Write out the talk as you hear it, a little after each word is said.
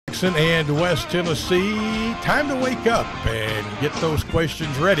Jackson and West Tennessee. Time to wake up and get those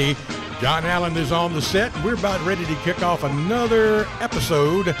questions ready. John Allen is on the set. We're about ready to kick off another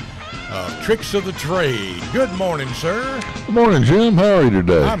episode of Tricks of the Trade. Good morning, sir. Good morning, Jim. How are you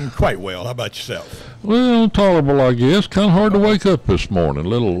today? I'm quite well. How about yourself? Well, tolerable, I guess. Kind of hard to wake up this morning.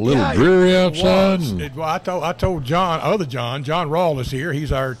 Little dreary outside. I told John Rawl is here.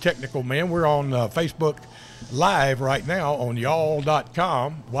 He's our technical man. We're on Facebook Live right now on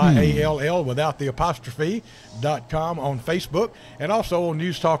y'all.com, YALL without the apostrophe.com on Facebook, and also on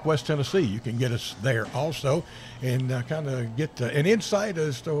News Talk West Tennessee. You can get us there also and kind of get an insight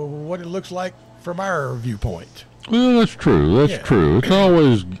as to what it looks like from our viewpoint. Well, that's true. That's true. It's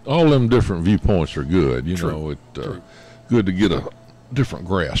always, all them different viewpoints are good. You know, it's good to get a different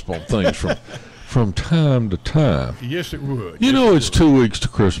grasp on things from time to time. Yes, it would. You know, it's 2 weeks to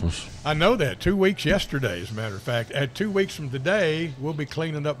Christmas. I know that. 2 weeks yesterday, as a matter of fact. At 2 weeks from today, we'll be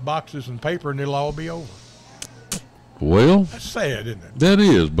cleaning up boxes and paper, and it'll all be over. Well, that's sad, isn't it? That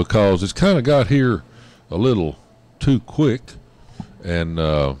is, because it's kind of got here a little too quick, and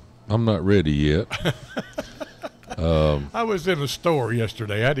I'm not ready yet. I was in a store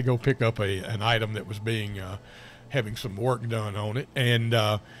yesterday. I had to go pick up an item that was having some work done on it, and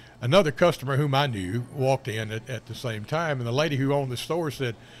another customer whom I knew walked in at the same time, and the lady who owned the store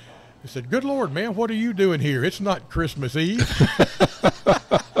said, "Good Lord, man, what are you doing here? It's not Christmas Eve."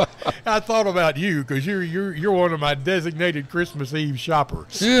 I thought about you because you're one of my designated Christmas Eve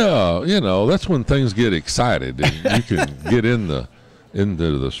shoppers. Yeah, you know, that's when things get excited and you can get into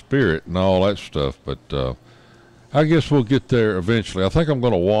the spirit and all that stuff. But I guess we'll get there eventually. I think I'm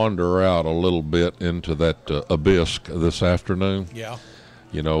going to wander out a little bit into that abyss this afternoon. Yeah.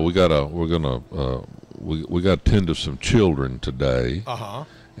 You know, we got to tend to some children today.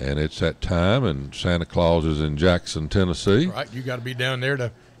 And it's that time, and Santa Claus is in Jackson, Tennessee. Right, you got to be down there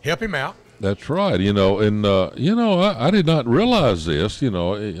to help him out. That's right. You know, and I did not realize this. You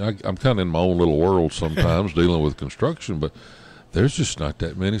know, I'm kind of in my own little world sometimes dealing with construction, but there's just not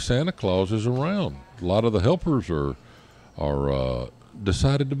that many Santa Clauses around. A lot of the helpers are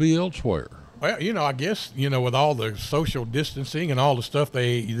decided to be elsewhere. Well, you know, I guess, you know, with all the social distancing and all the stuff that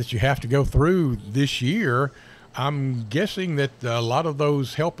you have to go through this year, I'm guessing that a lot of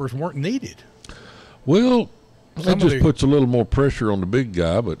those helpers weren't needed. Well, that just puts a little more pressure on the big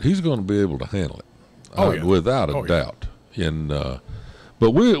guy, but he's going to be able to handle it, without a doubt. Yeah. And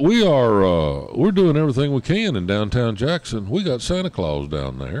but we're doing everything we can in downtown Jackson. We got Santa Claus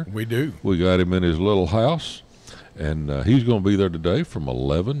down there. We do. We got him in his little house, and he's going to be there today from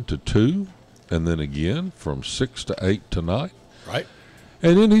 11 to 2, and then again from 6 to 8 tonight. Right.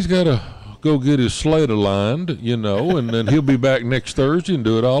 And then he's got to go get his sled aligned, you know, and then he'll be back next Thursday and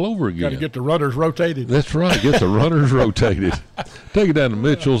do it all over again. Got to get the runners rotated. That's right, get the runners rotated. Take it down to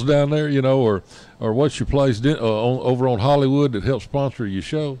Mitchell's down there, you know, or what's your place over on Hollywood that helps sponsor your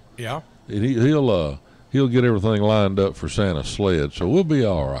show. Yeah. And he'll get everything lined up for Santa's sled, so we'll be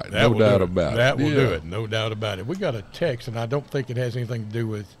all right. No doubt about it. That will do it, no doubt about it. We got a text, and I don't think it has anything to do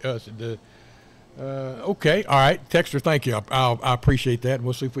with us. Okay, all right, Texter, thank you. I appreciate that, and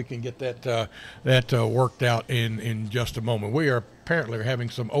we'll see if we can get that worked out in just a moment. We are apparently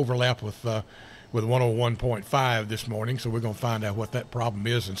having some overlap with 101.5 this morning, so we're going to find out what that problem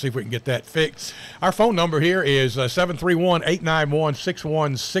is and see if we can get that fixed. Our phone number here is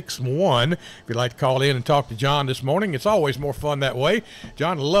 731-891-6161. If you'd like to call in and talk to John this morning, it's always more fun that way.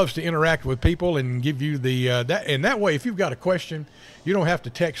 John loves to interact with people and give you that way, if you've got a question, you don't have to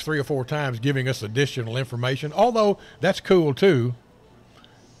text 3 or 4 times giving us additional information, although that's cool too.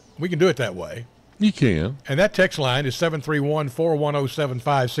 We can do it that way. You can. And that text line is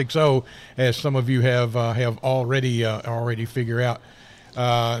 731-410-7560, as some of you have already figured out.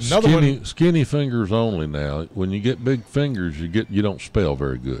 Skinny fingers only now. When you get big fingers, you don't spell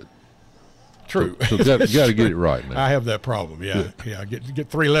very good. True. So you got to get it right now. I have that problem. Yeah, yeah. Get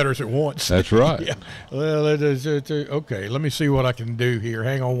 3 letters at once. That's right. Yeah. Well, okay. Let me see what I can do here.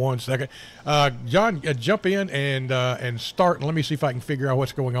 Hang on one second, John. Jump in and start. And let me see if I can figure out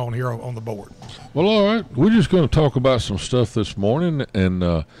what's going on here on the board. Well, all right. We're just going to talk about some stuff this morning,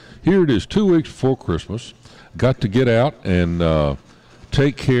 and here it is, 2 weeks before Christmas. Got to get out and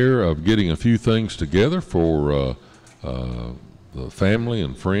take care of getting a few things together for the family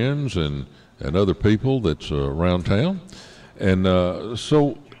and friends and other people that's around town. And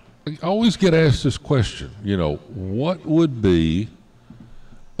so I always get asked this question, you know, what would be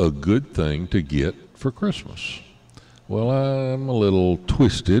a good thing to get for Christmas? Well, I'm a little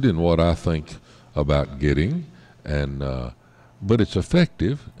twisted in what I think about getting, and but it's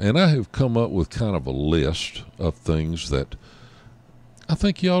effective, and I have come up with kind of a list of things that I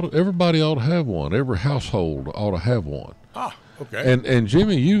think everybody ought to have one. Every household ought to have one. Ah, okay. And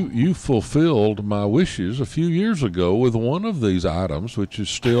Jimmy, you fulfilled my wishes a few years ago with one of these items, which is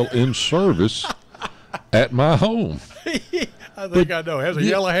still in service at my home. I think I know. It has a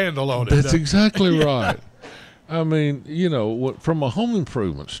yellow handle on it. That's exactly right. I mean, from a home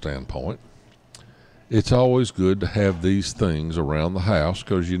improvement standpoint, it's always good to have these things around the house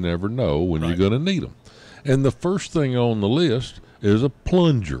because you never know when you're going to need them. And the first thing on the list is a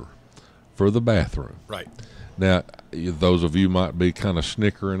plunger for the bathroom. Right. Now, those of you might be kind of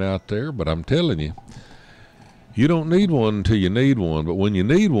snickering out there, but I'm telling you, you don't need one until you need one. But when you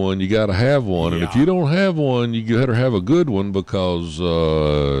need one, you got to have one. And if you don't have one, you better have a good one because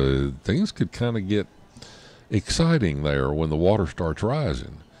things could kind of get exciting there when the water starts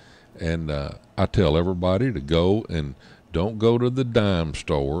rising. And I tell everybody to go and don't go to the dime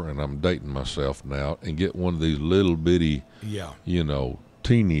store, and I'm dating myself now, and get one of these little bitty,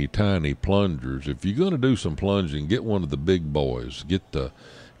 teeny tiny plungers. If you're going to do some plunging, get one of the big boys.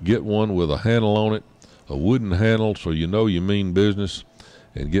 Get one with a handle on it, a wooden handle, so you know you mean business,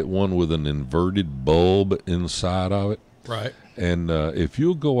 and get one with an inverted bulb inside of it. Right. And if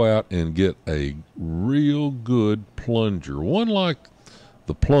you'll go out and get a real good plunger, one like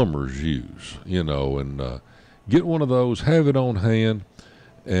the plumbers use, and get one of those, have it on hand,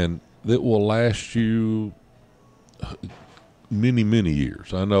 and it will last you many, many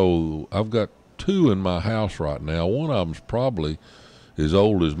years. I know I've got two in my house right now. One of them's probably as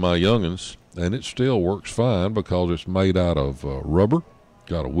old as my youngins, and it still works fine because it's made out of rubber,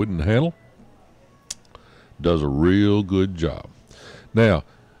 got a wooden handle, does a real good job. Now,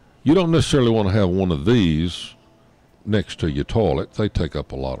 you don't necessarily want to have one of these next to your toilet. They take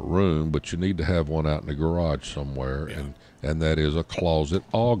up a lot of room, but you need to have one out in the garage somewhere, and that is a closet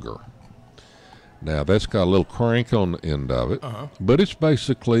auger. Now, that's got a little crank on the end of it, but it's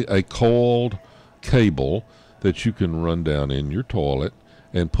basically a coiled cable that you can run down in your toilet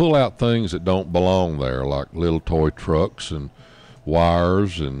and pull out things that don't belong there, like little toy trucks and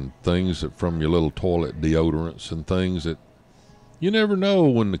wires and things that from your little toilet deodorants and things that you never know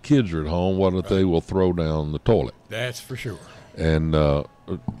when the kids are at home what they will throw down the toilet. That's for sure. And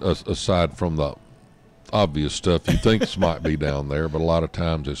aside from the obvious stuff you think might be down there, but a lot of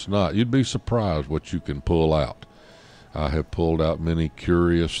times it's not. You'd be surprised what you can pull out. I have pulled out many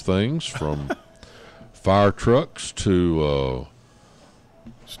curious things from fire trucks to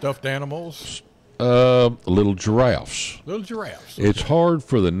stuffed animals. Little giraffes. Little giraffes. Okay. It's hard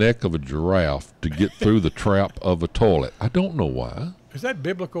for the neck of a giraffe to get through the trap of a toilet. I don't know why. Is that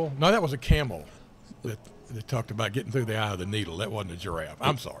biblical? No, that was a camel that talked about getting through the eye of the needle. That wasn't a giraffe.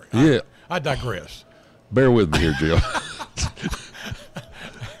 I'm sorry. Yeah. I digress. Bear with me here, Jill.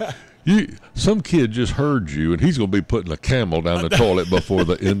 Some kid just heard you, and he's going to be putting a camel down the toilet before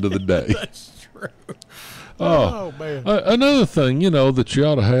the end of the day. That's true. Oh man. Another thing, that you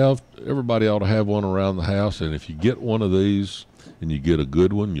ought to have, everybody ought to have one around the house, and if you get one of these and you get a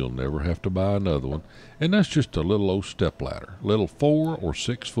good one, you'll never have to buy another one. And that's just a little old step ladder, little 4 or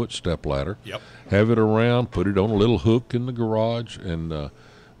 6 foot step ladder. Yep. Have it around, put it on a little hook in the garage, and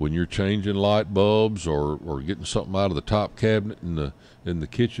when you're changing light bulbs or getting something out of the top cabinet in the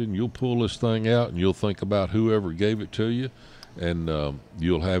kitchen, you'll pull this thing out and you'll think about whoever gave it to you, and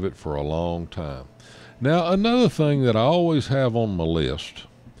you'll have it for a long time. Now, another thing that I always have on my list,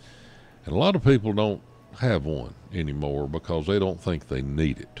 and a lot of people don't have one anymore because they don't think they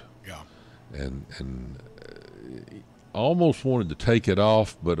need it. Yeah. And I almost wanted to take it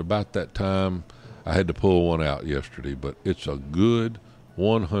off, but about that time I had to pull one out yesterday. But it's a good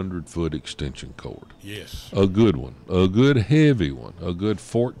 100-foot extension cord. Yes. A good one, a good heavy one, a good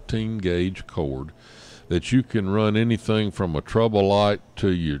 14-gauge cord that you can run anything from a trouble light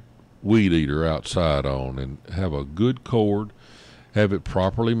to your weed eater outside on, and have a good cord, have it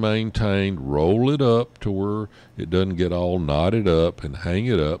properly maintained, roll it up to where it doesn't get all knotted up, and hang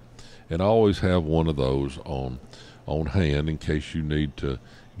it up, and always have one of those on hand in case you need to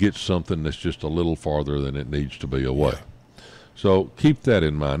get something that's just a little farther than it needs to be away. Yeah. So keep that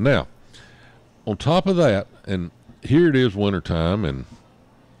in mind. Now, on top of that, and here it is wintertime, and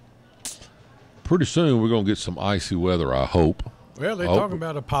pretty soon we're going to get some icy weather, I hope. Well, they're talking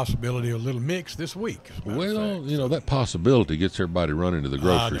about a possibility of a little mix this week. Well, that possibility gets everybody running to the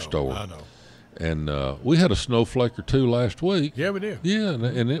grocery store. I know. And we had a snowflake or two last week. Yeah, we did. Yeah,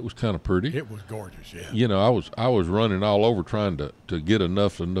 and it was kind of pretty. It was gorgeous, yeah. I was running all over trying to get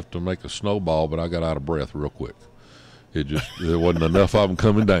enough to make a snowball, but I got out of breath real quick. There wasn't enough of them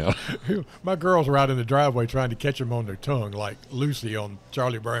coming down. My girls were out in the driveway trying to catch them on their tongue like Lucy on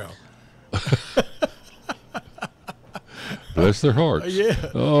Charlie Brown. Bless their hearts.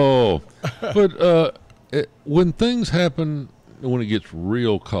 Yeah. Oh, but when things happen, when it gets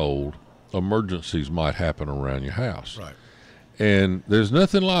real cold, emergencies might happen around your house. Right. And there's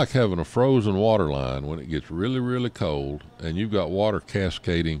nothing like having a frozen water line when it gets really, really cold and you've got water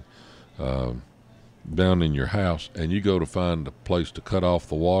cascading down in your house, and you go to find a place to cut off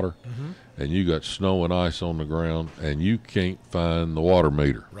the water, and you got snow and ice on the ground, and you can't find the water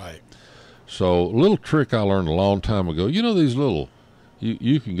meter. Right. So a little trick I learned a long time ago, these little,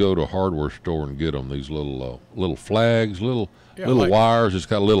 you can go to a hardware store and get them, these little flags, little wires. It's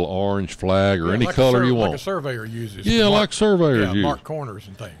got a little orange flag or any like color you want. Like a surveyor uses. Yeah, like surveyors use. Mark corners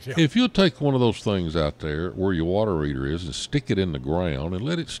and things. Yeah. If you'll take one of those things out there where your water reader is and stick it in the ground and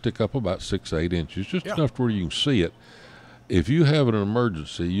let it stick up about 6 8 inches, just enough to where you can see it, if you have an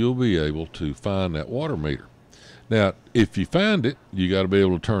emergency, you'll be able to find that water meter. Now, if you find it, you got to be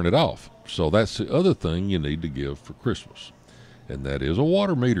able to turn it off. So that's the other thing you need to give for Christmas, and that is a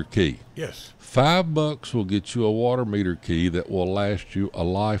water meter key. Yes. $5 will get you a water meter key that will last you a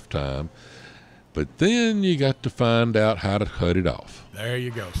lifetime, but then you got to find out how to cut it off. There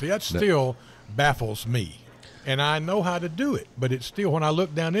you go. See, that still baffles me, and I know how to do it, but it's still, when I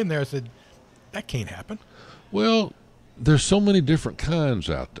look down in there, I said, that can't happen. Well, there's so many different kinds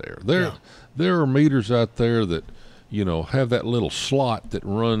out there. There are meters out there that, have that little slot that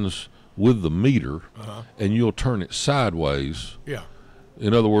runs with the meter, and you'll turn it sideways. Yeah.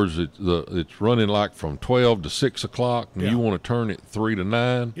 In other words, it's running like from 12 to 6 o'clock, and you want to turn it 3 to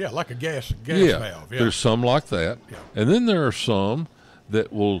 9. Yeah, like a gas valve. Yeah. There's some like that. Yeah. And then there are some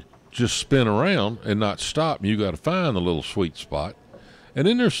that will just spin around and not stop, and you got to find the little sweet spot. And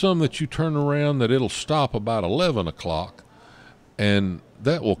then there's some that you turn around that it'll stop about 11 o'clock, and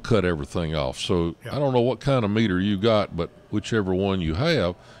that will cut everything off. So I don't know what kind of meter you got, but whichever one you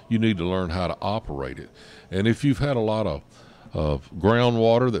have, you need to learn how to operate it. And if you've had a lot of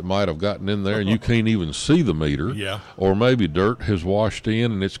groundwater that might have gotten in there and you can't even see the meter, or maybe dirt has washed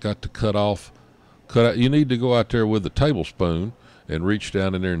in and it's got to cut out, you need to go out there with a tablespoon and reach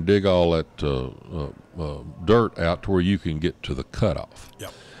down in there and dig all that dirt out to where you can get to the cutoff.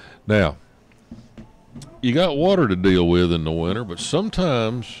 Yep. Now, you got water to deal with in the winter, but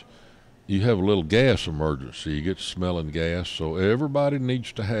sometimes you have a little gas emergency. You get smelling gas, so everybody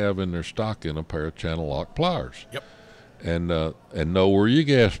needs to have in their stocking a pair of channel lock pliers. Yep. And know where your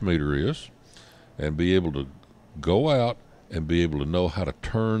gas meter is, and be able to go out and be able to know how to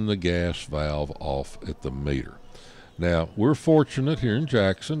turn the gas valve off at the meter. Now, we're fortunate here in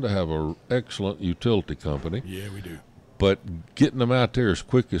Jackson to have an excellent utility company. Yeah, we do. But getting them out there as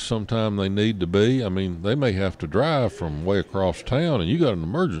quick as sometime they need to be, I mean, they may have to drive from way across town, and you got an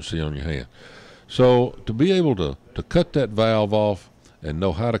emergency on your hand. So to be able to cut that valve off and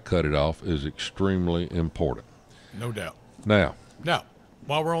know how to cut it off is extremely important. No doubt. Now,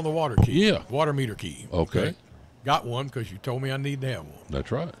 while we're on the water key, Yeah. water meter key. Okay. Got one because you told me I need to have one.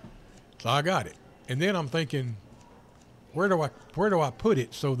 That's right. So I got it. And then I'm thinking, where do I put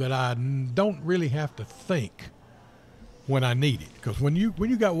it so that I don't really have to think when I need it? Because when you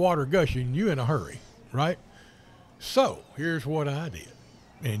got water gushing, you're in a hurry, right? So here's what I did,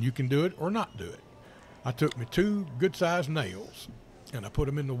 and you can do it or not do it. I took me 2 good-sized nails, and I put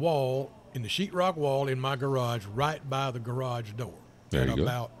them in the wall, in the sheetrock wall in my garage, right by the garage door. There you go.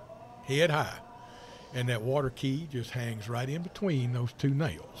 About head high. And that water key just hangs right in between those 2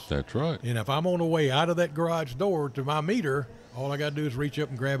 nails. That's right. And if I'm on the way out of that garage door to my meter, all I got to do is reach up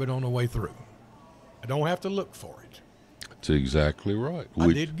and grab it on the way through. I don't have to look for it. That's exactly right.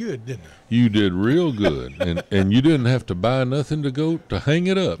 I did good, didn't I? You did real good, and you didn't have to buy nothing to go to hang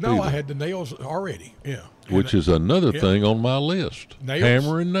it up. No, either, I had the nails already. Yeah. which is another thing on my list. Nails.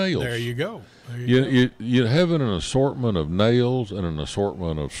 Hammer and nails. There you go. You're having an assortment of nails and an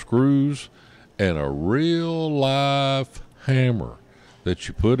assortment of screws and a real live hammer that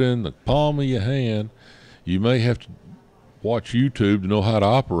you put in the palm of your hand. You may have to watch YouTube to know how to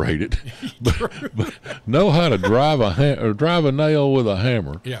operate it, but know how to drive a nail with a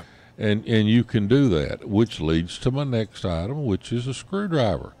hammer. Yeah. And you can do that, which leads to my next item, which is a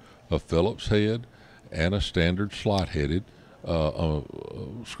screwdriver, a Phillips head and a standard slot-headed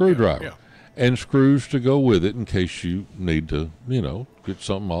screwdriver. Yeah. And screws to go with it in case you need to, get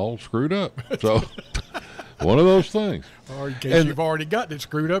something all screwed up. So one of those things. Or in case you've already got it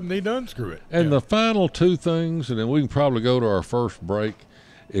screwed up and need to unscrew it. And the final 2 things, and then we can probably go to our first break,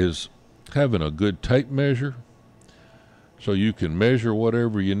 is having a good tape measure so you can measure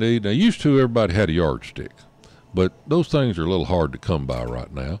whatever you need. Now, used to everybody had a yardstick, but those things are a little hard to come by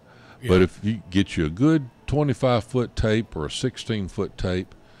right now. Yeah. But if you get you a good 25-foot tape or a 16-foot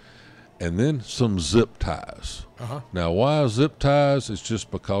tape, and then some zip ties. Now, why zip ties? It's just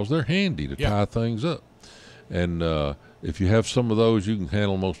because they're handy to tie things up. And if you have some of those, you can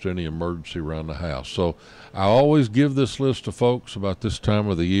handle most any emergency around the house. So I always give this list to folks about this time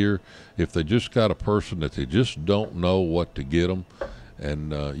of the year. If they just got a person that they just don't know what to get them,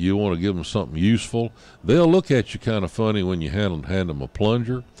 and you want to give them something useful, they'll look at you kind of funny when you hand them a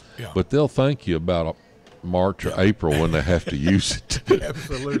plunger, but they'll thank you about March or April when they have to use it.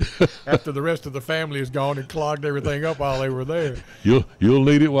 Absolutely. After the rest of the family is gone and clogged everything up while they were there. You'll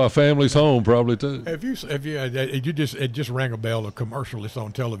need it while family's home probably too. It just rang a bell, a commercial that's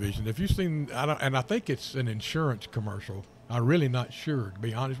on television. If you've seen, and I think it's an insurance commercial. I'm really not sure, to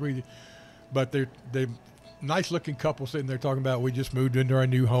be honest with you. But they're nice looking couple sitting there talking about, we just moved into our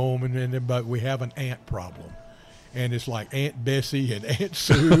new home but we have an ant problem. And it's like Aunt Bessie and Aunt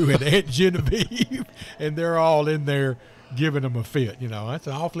Sue and Aunt Genevieve, and they're all in there giving them a fit. That's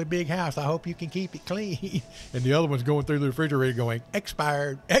an awfully big house. I hope you can keep it clean. And the other one's going through the refrigerator going,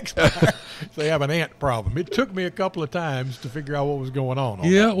 expired. So they have an ant problem. It took me a couple of times to figure out what was going on.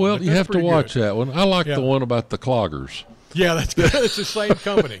 Yeah, well, you have to watch that one. I like the one about the cloggers. Yeah, that's good. It's the same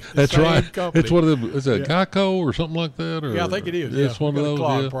company. That's right. Company. It's one of them. Is that Geico or something like that? Or, I think it is. It's one of those.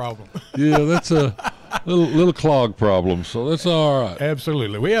 Clog problem. Yeah, that's a little clog problem. So that's all right.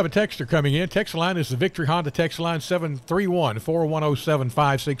 Absolutely. We have a texter coming in. Text line is the Victory Honda text line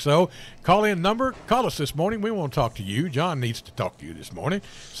 731-410-7560. Call in number. Call us this morning. We want to talk to you. John needs to talk to you this morning.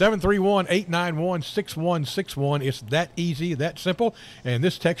 731-891-6161. It's that easy, that simple. And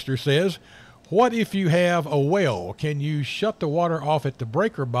this texter says, what if you have a well? Can you shut the water off at the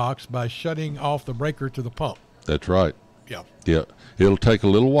breaker box by shutting off the breaker to the pump? That's right. Yeah. Yeah. It'll take a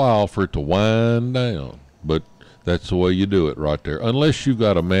little while for it to wind down, but that's the way you do it right there. Unless you've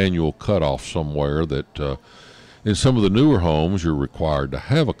got a manual cutoff somewhere that in some of the newer homes you're required to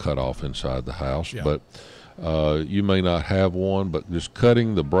have a cutoff inside the house, but you may not have one, but just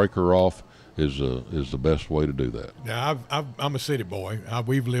cutting the breaker off is the best way to do that. Now, I'm a city boy.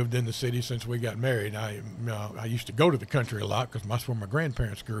 We've lived in the city since we got married. I used to go to the country a lot because that's where my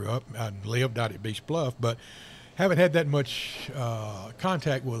grandparents grew up. I lived out at Beach Bluff, but haven't had that much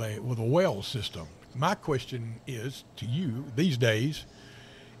contact with a well system. My question is to you these days,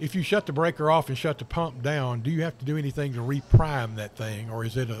 if you shut the breaker off and shut the pump down, do you have to do anything to reprime that thing, or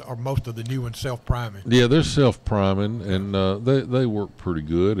is it are most of the new ones self-priming? Yeah, they're self-priming, and they work pretty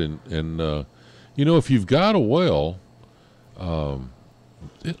good. And if you've got a well, finding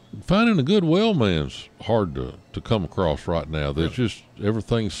a good well man's hard to come across right now. There's just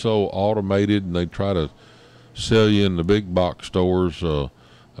everything's so automated, and they try to sell you in the big box stores a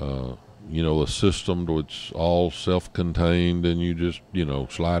system that's all self-contained, and you just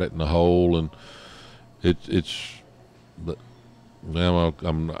slide it in the hole, and now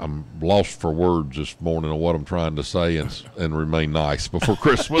I'm lost for words this morning on what I'm trying to say and remain nice before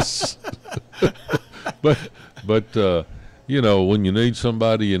Christmas. but when you need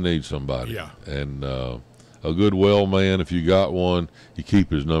somebody, you need somebody. Yeah. And a good well man, if you got one, you keep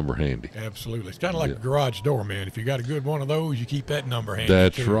his number handy. Absolutely. It's kind of like a garage door, man. If you got a good one of those, you keep that number handy.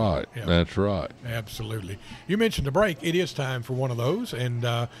 That's too. right. Yeah. That's right. Absolutely. You mentioned the break. It is time for one of those,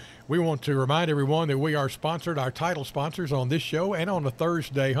 and we want to remind everyone that we are sponsored, our title sponsors on this show and on the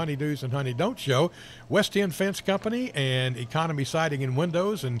Thursday Honey Do's and Honey Don't show, West End Fence Company and Economy Siding and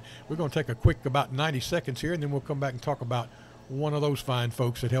Windows. And we're going to take a quick about 90 seconds here, and then we'll come back and talk about one of those fine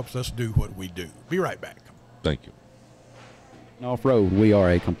folks that helps us do what we do. Be right back. Thank you. Off-road, we are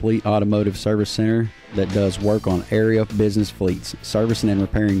a complete automotive service center that does work on area business fleets, servicing and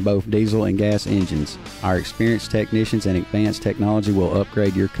repairing both diesel and gas engines. Our experienced technicians and advanced technology will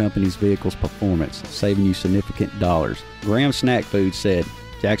upgrade your company's vehicle's performance, saving you significant dollars. Graham Snack Food said,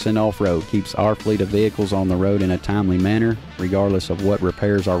 Jackson Off-Road keeps our fleet of vehicles on the road in a timely manner, regardless of what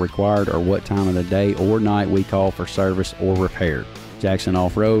repairs are required or what time of the day or night we call for service or repair. Jackson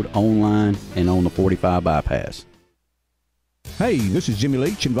Off-Road, online and on the 45 bypass. Hey, this is Jimmy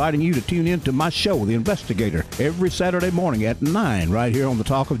Leach inviting you to tune in to my show, The Investigator, every Saturday morning at 9 right here on the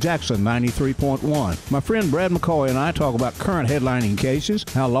Talk of Jackson 93.1. My friend Brad McCoy and I talk about current headlining cases,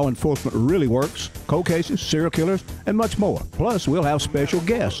 how law enforcement really works, cold cases, serial killers, and much more. Plus, we'll have special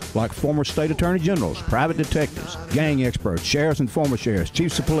guests like former state attorney generals, private detectives, gang experts, sheriffs and former sheriffs,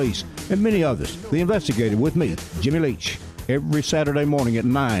 chiefs of police, and many others. The Investigator with me, Jimmy Leach, every Saturday morning at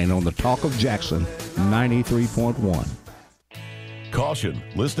 9 on the Talk of Jackson 93.1. Caution,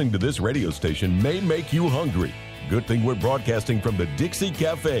 listening to this radio station may make you hungry. Good thing we're broadcasting from the Dixie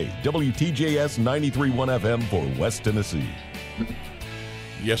Cafe, WTJS 93.1 FM for West Tennessee.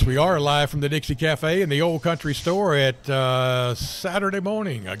 Yes, we are live from the Dixie Cafe in the Old Country Store at Saturday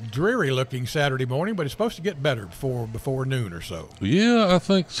morning. A dreary-looking Saturday morning, but it's supposed to get better before noon or so. Yeah, I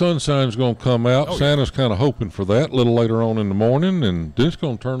think sunshine's going to come out. Santa's kind of hoping for that a little later on in the morning, and then it's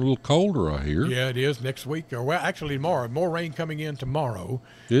going to turn a little colder, I hear. Yeah, it is next week. Or, well, actually tomorrow. More rain coming in tomorrow.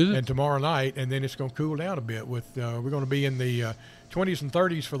 Is it? And tomorrow night, and then it's going to cool down a bit. We're going to be in the 20s and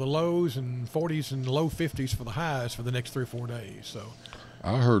 30s for the lows and 40s and low 50s for the highs for the next 3 or 4 days. So.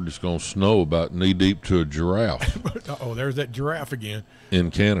 I heard it's going to snow about knee-deep to a giraffe. Uh-oh, there's that giraffe again.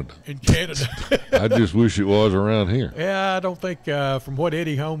 In Canada. In Canada. I just wish it was around here. Yeah, I don't think from what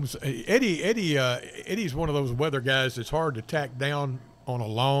Eddie's one of those weather guys that's hard to tack down on a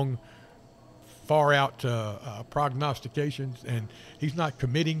long, far-out prognostications, and he's not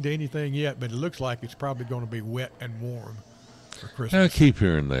committing to anything yet, but it looks like it's probably going to be wet and warm for Christmas. I keep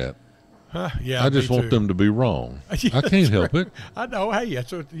hearing that. Huh? Yeah, I just want them to be wrong. Yeah, I can't help it. I know. Hey,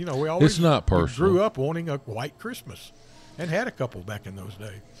 so we always it's not personal. We grew up wanting a white Christmas, and had a couple back in those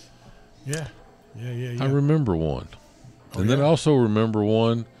days. Yeah. I remember one, then I also remember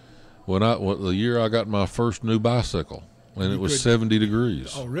one when the year I got my first new bicycle, and it was 70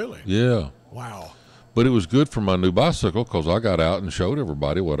 degrees. Oh, really? Yeah. Wow. But it was good for my new bicycle because I got out and showed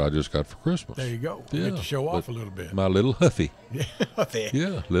everybody what I just got for Christmas. There you go. Yeah. Get to show off a little bit. My little Huffy. Yeah, Huffy.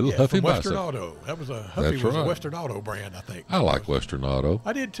 Yeah, little Huffy from Western bicycle. Auto. That was Huffy was a Western Auto brand, I think. I like Western Auto.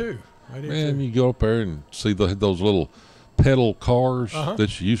 I did too. Man, you go up there and see those little pedal cars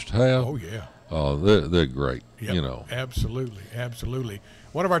that you used to have. Oh, yeah. Oh, they're great. Yep. Absolutely.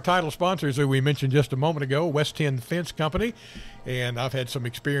 One of our title sponsors who we mentioned just a moment ago, West 10 Fence Company, and I've had some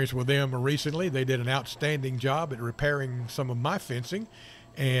experience with them recently. They did an outstanding job at repairing some of my fencing,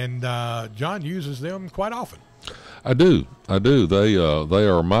 and John uses them quite often. I do. They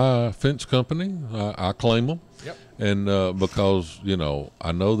are my fence company. I claim them. Yep. And because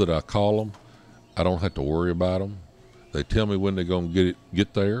I know that I call them, I don't have to worry about them. They tell me when they're going to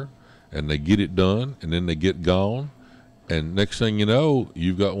get there, and they get it done, and then they get gone. And next thing you know,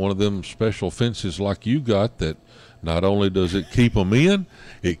 you've got one of them special fences like you got that not only does it keep them in,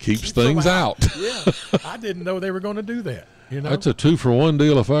 it keeps things out. Yeah, I didn't know they were going to do that. That's a 2-for-1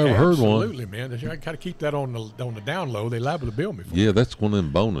 deal if I ever heard one. Absolutely, man. I got to keep that on the down low. They liable to bill me for it. Yeah, that's one of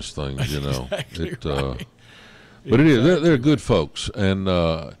them bonus things, Exactly right. But it is. They're good folks, and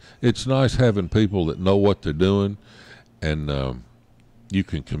it's nice having people that know what they're doing, and you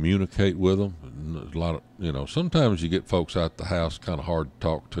can communicate with them. A lot of sometimes you get folks out the house kind of hard to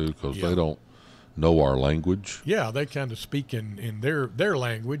talk to because they don't know our language. Yeah, they kind of speak in their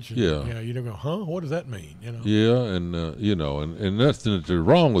language. And, you don't go, huh? What does that mean? Yeah, and and nothing that's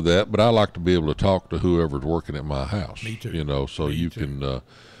wrong with that. But I like to be able to talk to whoever's working at my house. Me too. So Me you too. can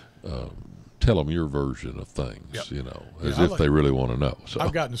tell them your version of things. Yep. As if they really want to know. So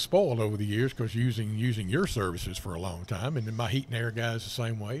I've gotten spoiled over the years because using your services for a long time, and then my heat and air guys the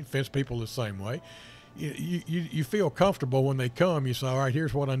same way, fence people the same way. You feel comfortable when they come. You say, all right,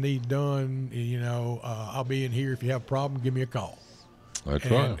 here's what I need done. I'll be in here. If you have a problem, give me a call. That's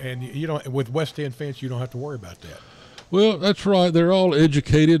right. And with West End Fence, you don't have to worry about that. Well, that's right. They're all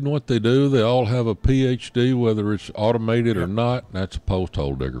educated in what they do. They all have a PhD, whether it's automated or not. That's a post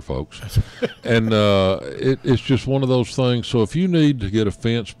hole digger, folks. And it's just one of those things. So if you need to get a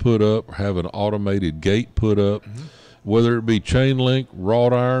fence put up or have an automated gate put up, whether it be chain link,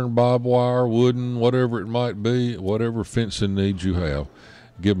 wrought iron, barbed wire, wooden, whatever it might be, whatever fencing needs you have,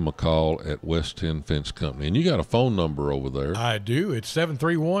 give them a call at West 10 Fence Company. And you got a phone number over there. I do. It's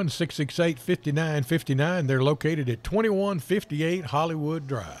 731-668-5959. They're located at 2158 Hollywood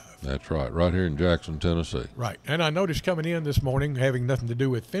Drive. That's right here in Jackson, Tennessee. Right. And I noticed coming in this morning, having nothing to do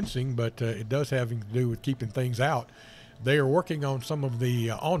with fencing, but it does having to do with keeping things out, they are working on some of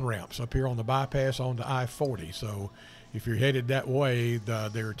the on-ramps up here on the bypass onto I-40. So if you're headed that way,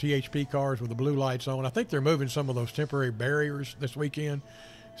 there are THP cars with the blue lights on. I think they're moving some of those temporary barriers this weekend.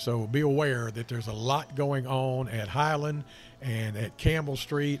 So be aware that there's a lot going on at Highland and at Campbell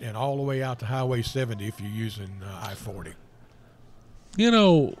Street and all the way out to Highway 70 if you're using I-40.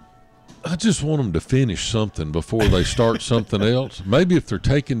 I just want them to finish something before they start something else. Maybe if they're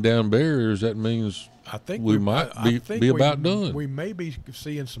taking down barriers, that means we might be about done. We may be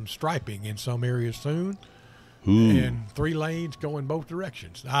seeing some striping in some areas soon. Ooh. And 3 lanes going both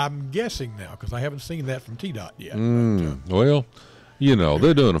directions. I'm guessing now because I haven't seen that from TDOT yet. Well,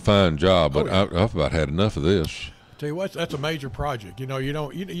 they're doing a fine job, but I've about had enough of this. Tell you what, that's a major project.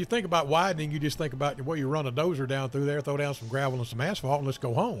 You think about widening, you just think about you run a dozer down through there, throw down some gravel and some asphalt, and let's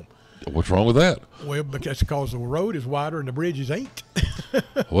go home. What's wrong with that? Well, because the road is wider and the bridges ain't.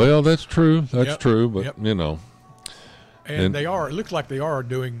 Well, that's true. That's true, but and they are. It looks like they are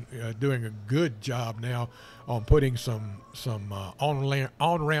doing a good job now on putting some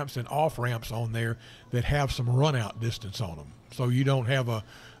on ramps and off ramps on there that have some run out distance on them, so you don't have a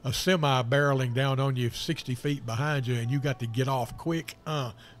semi barreling down on you 60 feet behind you and you got to get off quick.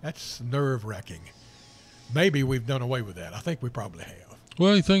 That's nerve wracking. Maybe we've done away with that. I think we probably have.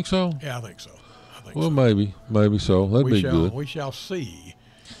 Well, you think so? Yeah, I think so. Well, maybe so. That'd be good. We shall see.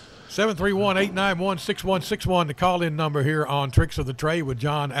 731-891-6161, the call-in number here on Tricks of the Trade with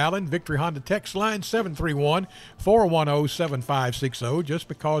John Allen. Victory Honda text line 731-410-7560. Just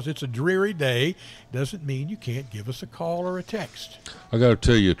because it's a dreary day doesn't mean you can't give us a call or a text. I got to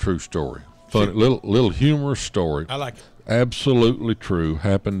tell you a true story. Funny, little humorous story. I like it. Absolutely true.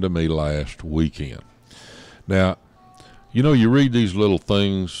 Happened to me last weekend. Now, you read these little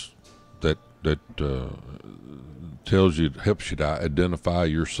things that helps you to identify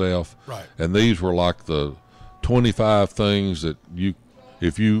yourself. Right. And these were like the 25 things that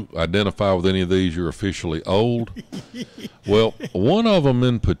if you identify with any of these, you're officially old. Well, one of them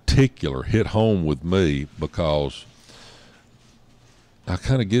in particular hit home with me because I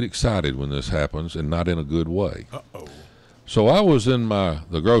kind of get excited when this happens, and not in a good way. Uh-oh. So I was in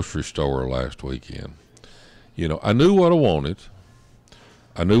the grocery store last weekend. I knew what I wanted.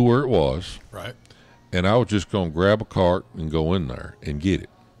 I knew where it was. Right. And I was just going to grab a cart and go in there and get it,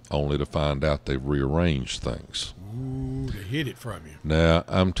 only to find out they've rearranged things. Ooh, they hid it from you. Now,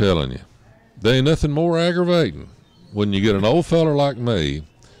 I'm telling you, there ain't nothing more aggravating when you get an old feller like me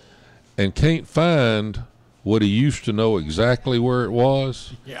and can't find what he used to know exactly where it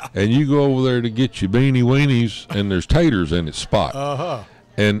was. Yeah. And you go over there to get your beanie weenies and there's taters in its spot. Uh-huh.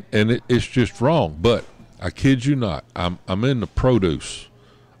 And it's just wrong. But I kid you not, I'm in the produce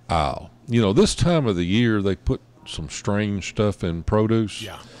aisle. This time of the year, they put some strange stuff in produce.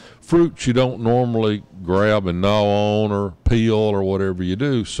 Yeah. Fruits you don't normally grab and gnaw on or peel or whatever you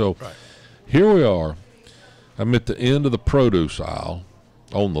do. So Here we are. I'm at the end of the produce aisle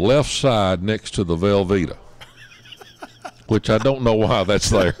on the left side next to the Velveeta, which I don't know why that's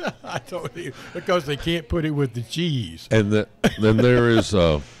there. I told you, because they can't put it with the cheese. And then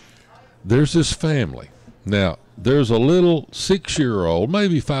there's this family. Now, there's a little 6-year-old,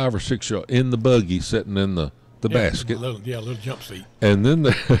 maybe 5 or 6-year-old, in the buggy sitting in the basket. A little jump seat. And then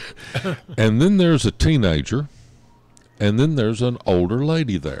there's a teenager, and then there's an older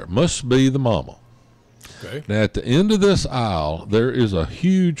lady there. Must be the mama. Okay. Now, at the end of this aisle, there is a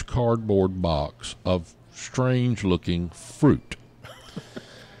huge cardboard box of strange-looking fruit.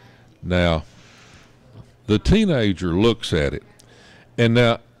 Now, the teenager looks at it, and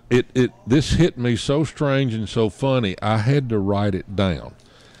now this hit me so strange and so funny, I had to write it down.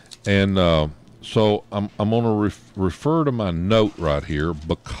 And so I'm going to refer to my note right here,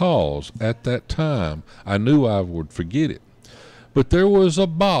 because at that time I knew I would forget it. But there was a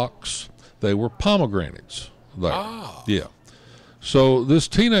box. They were pomegranates there. Ah. Yeah. So this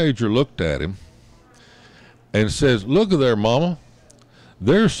teenager looked at him and says, "Look at there, Mama.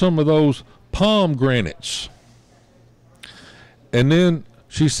 There's some of those pomegranates." And then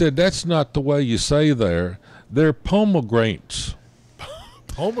she said, "That's not the way you say there. They're pomegranates."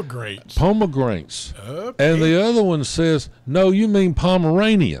 Pomegranates. Pomegranates. Okay. And the other one says, "No, you mean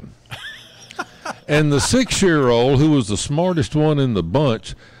Pomeranian." And the 6-year-old, who was the smartest one in the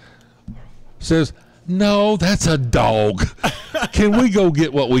bunch, says, "No, that's a dog. Can we go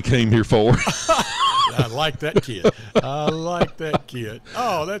get what we came here for?" I like that kid.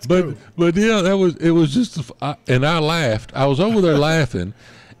 Oh, that's cool. But yeah, it was just, and I laughed. I was over there laughing,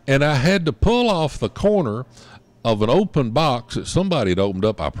 and I had to pull off the corner of an open box that somebody had opened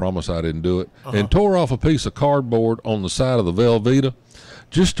up. I promise I didn't do it. And tore off a piece of cardboard on the side of the Velveeta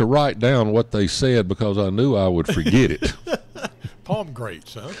just to write down what they said, because I knew I would forget it.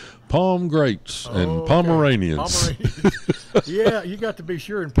 Pomegranates, huh? Pomegranates and Pomeranians. Yeah, you got to be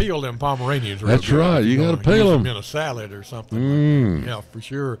sure and peel them Pomeranians. That's good. right. You got to peel them in a salad or something. Yeah, for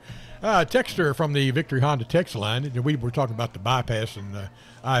sure. Texter from the Victory Honda text line. We were talking about the bypass in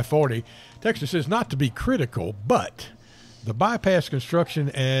I-40. Texter says, not to be critical, but the bypass construction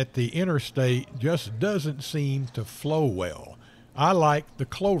at the interstate just doesn't seem to flow well. I like the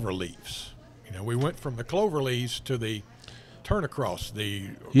clover leaves. We went from the clover leaves to the turn across,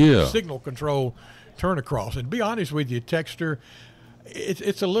 the signal control turn across. And to be honest with you, Texter,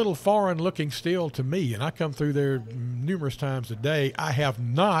 it's a little foreign looking still to me. And I come through there numerous times a day. I have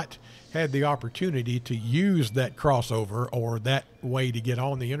not had the opportunity to use that crossover or that way to get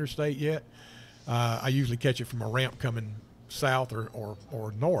on the interstate yet. I usually catch it from a ramp coming south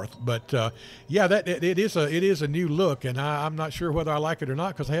or north, but yeah, it is a new look, and I'm not sure whether I like it or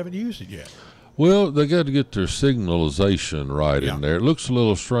not because I haven't used it yet. Well, they got to get their signalization right in there. It looks a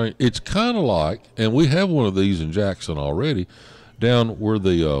little strange. It's kind of like, and we have one of these in Jackson already, down where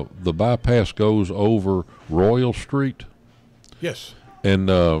the bypass goes over Royal Street. Yes. And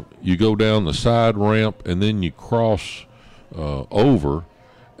you go down the side ramp, and then you cross over,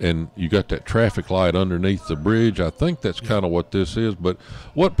 and you got that traffic light underneath the bridge. I think that's kind of what this is. But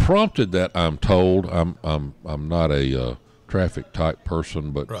what prompted that, I'm told, I'm not a traffic type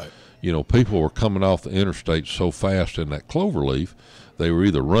person, but you know, people were coming off the interstate so fast in that cloverleaf, they were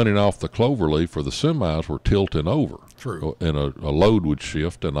either running off the cloverleaf or the semis were tilting over. True. And a load would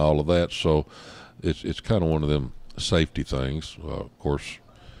shift and all of that. So it's kind of one of them safety things. Of course,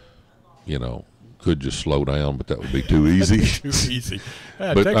 you know, could just slow down, but that would be too easy. Too easy.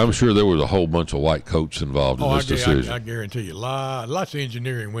 But I'm sure there was a whole bunch of white coats involved in this decision. I guarantee you, lots of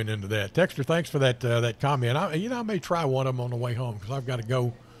engineering went into that. Texter, thanks for that comment. I may try one of them on the way home because I've got to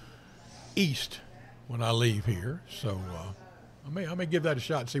go east when I leave here. So I may give that a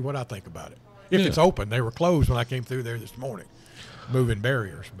shot and see what I think about it. If it's open. They were closed when I came through there this morning, moving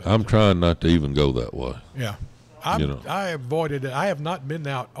barriers. But, I'm trying not to even go that way. Yeah. I avoided it. I have not been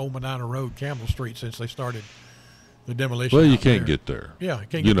out on Medina Road, Campbell Street, since they started the demolition. Well, you can't get there. Yeah,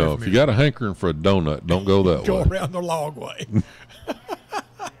 can't get you there. know, if you got a hankering for a donut, don't go that way. Go around the long way.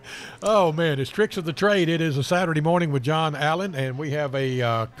 Oh, man, it's Tricks of the Trade. It is a Saturday morning with John Allen, and we have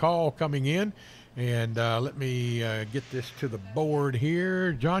a call coming in. And let me get this to the board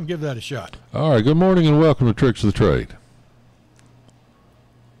here. John, give that a shot. All right, good morning and welcome to Tricks of the Trade.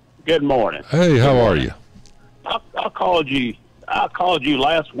 Good morning. Hey, how are you? I called you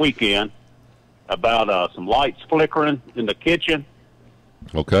last weekend about some lights flickering in the kitchen.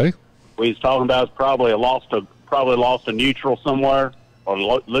 Okay. We was talking about it's probably lost a neutral somewhere or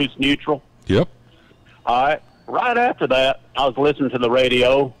loose neutral. Yep. All right. Right after that, I was listening to the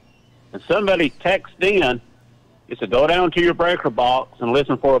radio, and somebody texted in. It said, "Go down to your breaker box and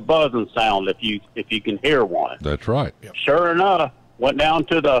listen for a buzzing sound if you can hear one." That's right. Yep. Sure enough, went down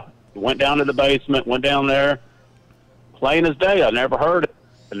to the basement, went down there. Plain as day, I never heard it,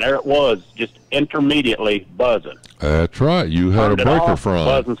 and there it was, just intermediately buzzing. That's right. You had Turned a breaker off, from.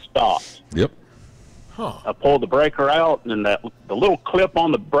 buzzing stopped. Yep. Huh. I pulled the breaker out, and the little clip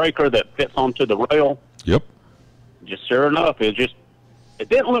on the breaker that fits onto the rail. Yep. Just sure enough, it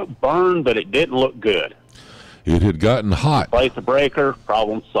didn't look burned, but it didn't look good. It had gotten hot. Replace the breaker,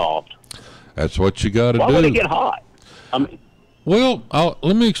 problem solved. That's what you got to do. Why would it get hot? I mean, well,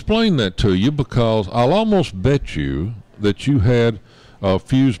 let me explain that to you, because I'll almost bet you that you had a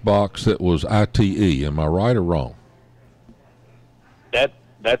fuse box that was ITE. Am I right or wrong? That's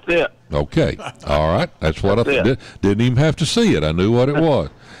it. Okay. All right. That's what That's I didn't even have to see it. I knew what it was.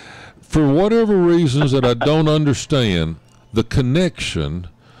 For whatever reasons that I don't understand, the connection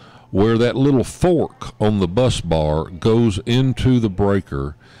where that little fork on the bus bar goes into the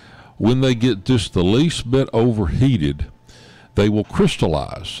breaker, when they get just the least bit overheated, they will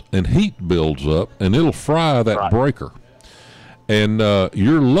crystallize and heat builds up and it'll fry that breaker. And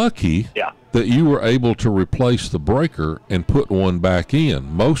you're lucky that you were able to replace the breaker and put one back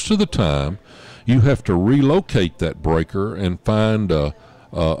in. Most of the time, you have to relocate that breaker and find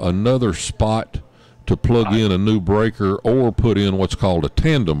another spot to plug in a new breaker, or put in what's called a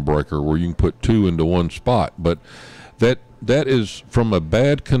tandem breaker where you can put two into one spot. But that is from a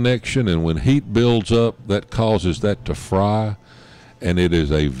bad connection, and when heat builds up, that causes that to fry, and it is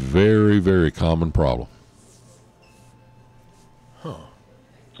a very, very common problem.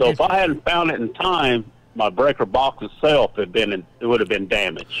 So if I hadn't found it in time, my breaker box itself would have been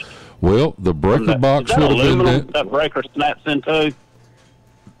damaged. Well, the breaker box would have been damaged. That breaker snaps into.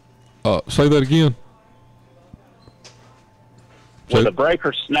 Say that again. Where the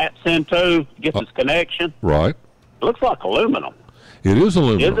breaker snaps into, gets its connection. Right. It looks like aluminum. It is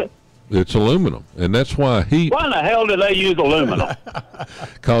aluminum. Is it? It's aluminum, and that's why heat. Why in the hell do they use aluminum?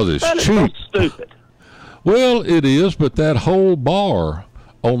 Because it's that cheap. Is so stupid. Well, it is, but that whole bar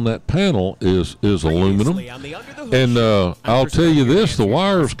on that panel is aluminum. And I'll tell you this, the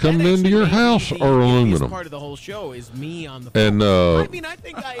wires coming into your house are aluminum. And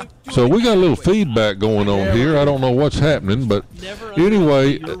so we got a little feedback going on here. I don't know what's happening, but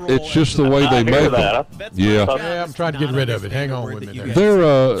anyway, it's just the way they make them. Yeah, I'm trying to get rid of it. Hang on with me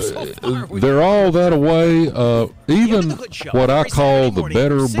there. They're all that away. Even what I call the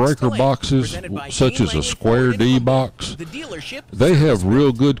better breaker boxes, such as a Square D box, they have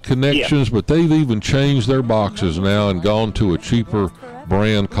real good connections, but they've even changed their boxes now and gone to a cheaper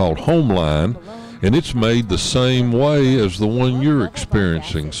brand called Homeline, and it's made the same way as the one you're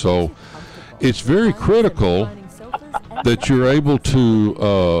experiencing. So it's very critical that you're able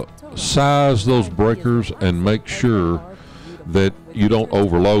to size those breakers and make sure that you don't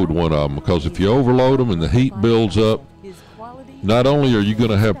overload one of them, because if you overload them and the heat builds up, not only are you going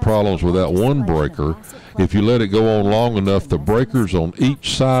to have problems with that one breaker, if you let it go on long enough, the breakers on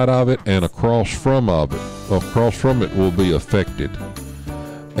each side of it and across from it will be affected.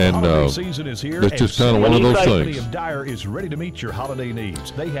 And season is here, that's just kind of one of those things. Of Dyer is ready to meet your holiday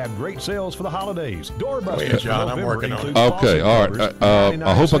needs. They have great sales for the holidays. Doorbusters, John, I'm working on it. Okay, all right.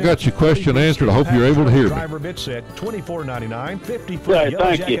 I hope I got your question answered. I hope you're able to hear me. Driver bit set, $24.99, 50-foot yellow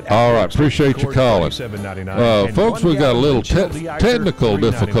thank jacket. you. All right, appreciate you calling. Folks, we got a little technical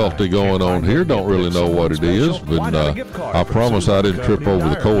difficulty going on here. Don't really know what it is, but I promise I didn't trip over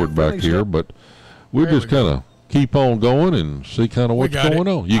the cord back here. But we're just kind of keep on going and see kind of what's going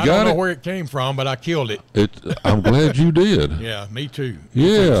on. You got it? I don't know where it came from, but I killed it. I'm glad you did. Yeah, me too.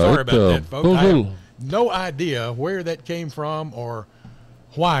 Yeah. Sorry about that, folks. I Little, have no idea where that came from or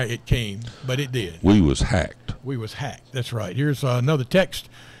why it came, but it did. We was hacked. That's right. Here's another text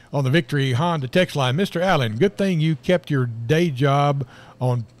on the Victory Honda text line. Mr. Allen, good thing you kept your day job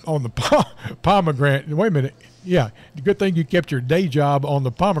on the pomegranate. Wait a minute. Yeah, good thing you kept your day job on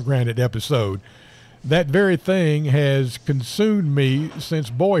the pomegranate episode. That very thing has consumed me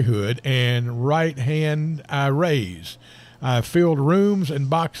since boyhood, and right hand I raise. I've filled rooms and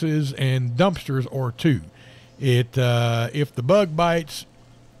boxes and dumpsters or two. If the bug bites,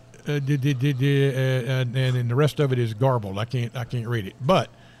 and then the rest of it is garbled. I can't read it. But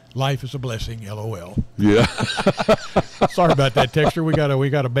life is a blessing. LOL. Yeah. Sorry about that, texter. We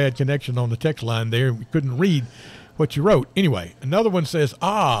got a bad connection on the text line there. We couldn't read what you wrote. Anyway, another one says,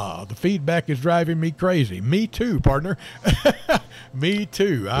 the feedback is driving me crazy. Me too, partner. Me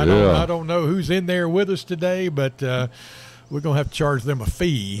too. I don't know who's in there with us today, but we're going to have to charge them a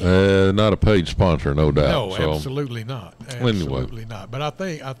fee. Not a paid sponsor, no doubt. No, so. Absolutely not. Absolutely not. But I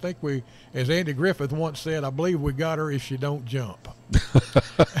think we, as Andy Griffith once said, I believe we got her if she don't jump.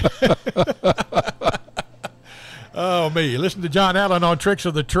 Oh, me. Listen to John Allen on Tricks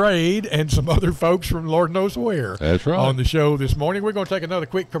of the Trade and some other folks from Lord knows where. That's right. On the show this morning. We're going to take another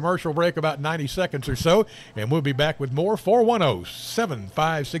quick commercial break, about 90 seconds or so, and we'll be back with more.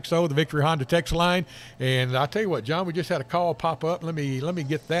 410-7560, the Victory Honda text line. And I'll tell you what, John, we just had a call pop up. Let me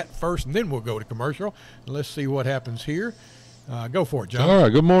get that first, and then we'll go to commercial. Let's see what happens here. Go for it, John. All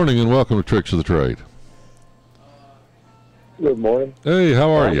right. Good morning and welcome to Tricks of the Trade. Good morning. Hey,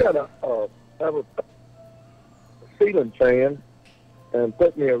 how are you? I have a ceiling fan and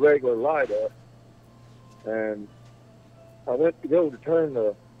put me a regular light up, and I went to go to turn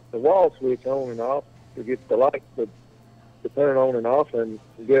the wall switch on and off to get the light to turn on and off, and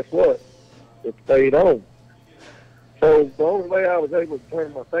guess what? It stayed on. So the only way I was able to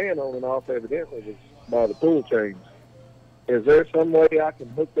turn my fan on and off evidently was by the pull chains. Is there some way I can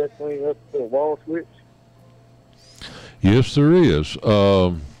hook that thing up to a wall switch? Yes, there is.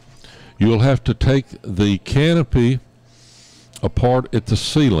 You'll have to take the canopy apart at the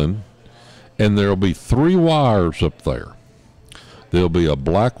ceiling, and there'll be 3 wires up there. There'll be a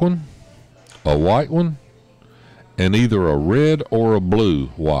black one, a white one, and either a red or a blue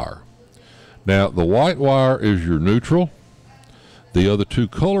wire. Now, the white wire is your neutral. The other 2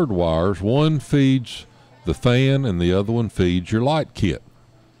 colored wires, one feeds the fan and the other one feeds your light kit.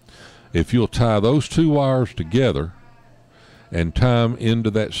 If you'll tie those 2 wires together and tie them into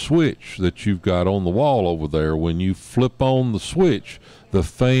that switch that you've got on the wall over there, when you flip on the switch, the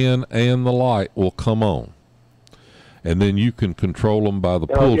fan and the light will come on. And then you can control them by the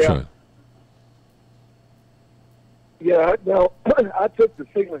pull chain. Yeah, no, I took the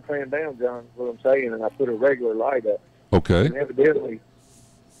ceiling fan down, John, is what I'm saying, and I put a regular light up. Okay. And evidently,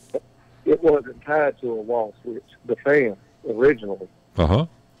 it wasn't tied to a wall switch, the fan, originally. Uh-huh.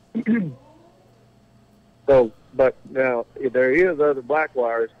 So, but now, if there is other black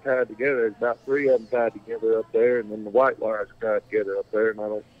wires tied together. There's about 3 of them tied together up there, and then the white wires are tied together up there, and I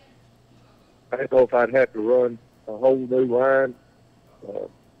don't know if I'd have to run a whole new line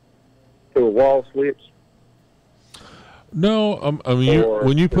to a wall switch. No, I mean,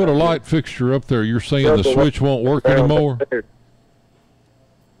 when you put a light fixture up there, you're saying the switch won't work anymore?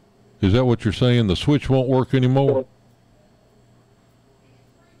 Is that what you're saying? The switch won't work anymore?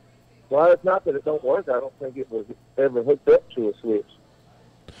 Well, it's not that it don't work. I don't think it was ever hooked up to a switch.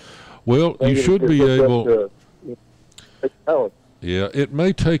 Well, you should be able. Yeah, it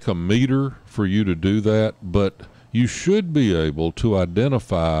may take a meter for you to do that, but you should be able to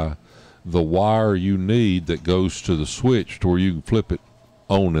identify the wire you need that goes to the switch to where you can flip it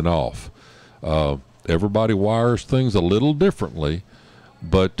on and off. Everybody wires things a little differently,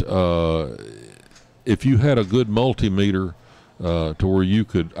 but if you had a good multimeter to where you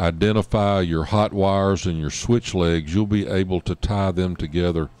could identify your hot wires and your switch legs. You'll be able to tie them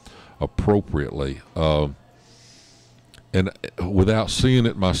together appropriately. And without seeing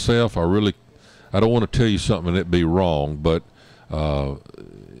it myself, I don't want to tell you something and it be wrong, but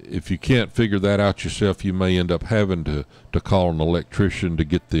if you can't figure that out yourself, you may end up having to call an electrician to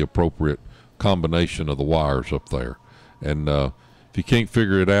get the appropriate combination of the wires up there. And if you can't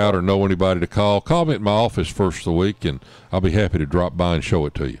figure it out or know anybody to call me at my office first of the week, and I'll be happy to drop by and show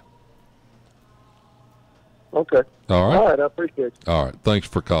it to you. Okay. All right. All right, I appreciate it. All right. Thanks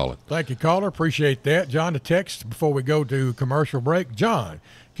for calling. Thank you, caller. Appreciate that. John, a text before we go to commercial break. John,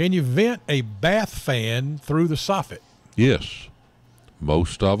 can you vent a bath fan through the soffit? Yes.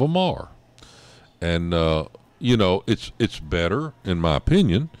 Most of them are. And, it's better, in my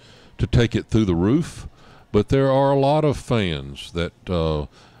opinion, to take it through the roof. But there are a lot of fans that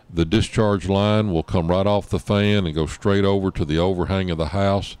the discharge line will come right off the fan and go straight over to the overhang of the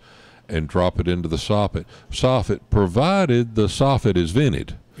house and drop it into the soffit, provided the soffit is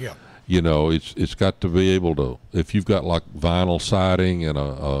vented. Yeah. It's got to be able to, if you've got like vinyl siding and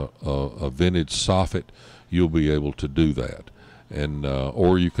a vented soffit, you'll be able to do that. And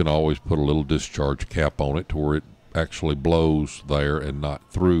or you can always put a little discharge cap on it to where it actually blows there and not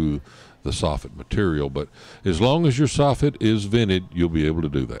through the soffit material. But as long as your soffit is vented, you'll be able to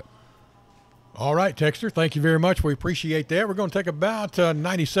do that. All right, Texter, thank you very much. We appreciate that. We're going to take about a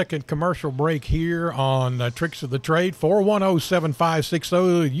 90-second commercial break here on Tricks of the Trade.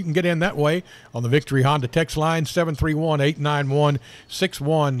 410-7560. You can get in that way on the Victory Honda text line,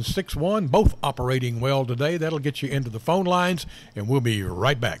 731-891-6161. Both operating well today. That'll get you into the phone lines, and we'll be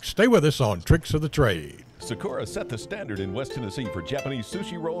right back. Stay with us on Tricks of the Trade. Sakura set the standard in West Tennessee for Japanese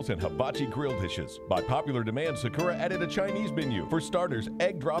sushi rolls and hibachi grill dishes. By popular demand, Sakura added a Chinese menu. For starters,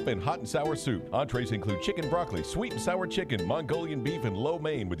 egg drop and hot and sour soup. Entrees include chicken broccoli, sweet and sour chicken, Mongolian beef, and lo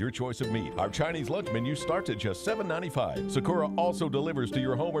mein with your choice of meat. Our Chinese lunch menu starts at just $7.95. Sakura also delivers to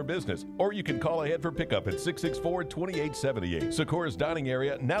your home or business, or you can call ahead for pickup at 664-2878. Sakura's dining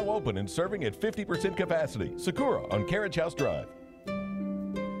area now open and serving at 50% capacity. Sakura on Carriage House Drive.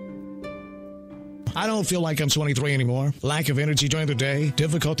 I don't feel like I'm 23 anymore. Lack of energy during the day,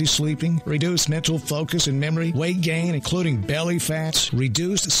 difficulty sleeping, reduced mental focus and memory, weight gain, including belly fats,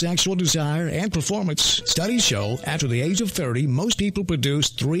 reduced sexual desire, and performance. Studies show after the age of 30, most people produce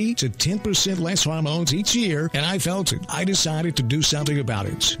 3 to 10% less hormones each year, and I felt it. I decided to do something about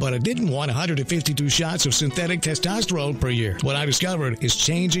it. But I didn't want 152 shots of synthetic testosterone per year. What I discovered is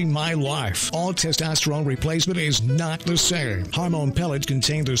changing my life. All testosterone replacement is not the same. Hormone pellets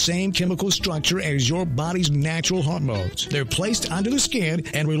contain the same chemical structure as your body's natural hormones. They're placed under the skin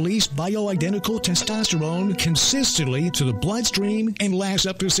and release bioidentical testosterone consistently to the bloodstream and last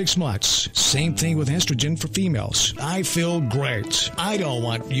up to 6 months. Same thing with estrogen for females. I feel great. I don't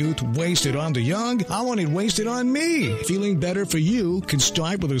want youth wasted on the young. I want it wasted on me. Feeling better for you can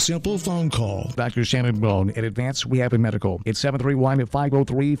start with a simple phone call. Dr. Shannon Bone at Advanced Rehab and Medical. It's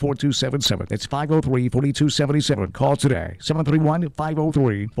 731-503-4277. It's 503-4277. Call today.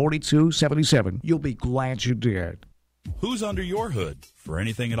 731-503-4277. You'll be glad you did. Who's under your hood? For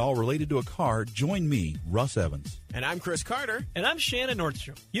anything at all related to a car, join me, Russ Evans. And I'm Chris Carter. And I'm Shannon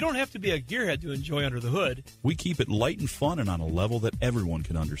Nordstrom. You don't have to be a gearhead to enjoy Under the Hood. We keep it light and fun and on a level that everyone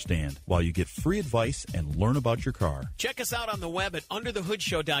can understand, while you get free advice and learn about your car. Check us out on the web at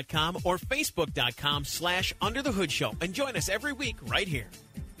underthehoodshow.com or facebook.com/underthehoodshow and join us every week right here.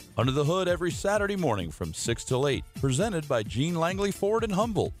 Under the Hood every Saturday morning from 6 till 8. Presented by Gene Langley Ford in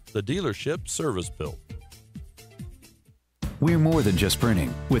Humboldt, the dealership service built. We're more than just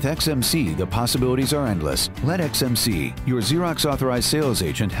printing. With XMC, the possibilities are endless. Let XMC, your Xerox authorized sales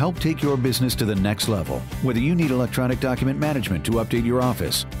agent, help take your business to the next level. Whether you need electronic document management to update your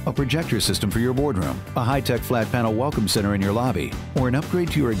office, a projector system for your boardroom, a high-tech flat panel welcome center in your lobby, or an upgrade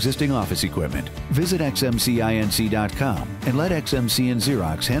to your existing office equipment, visit xmcinc.com and let XMC and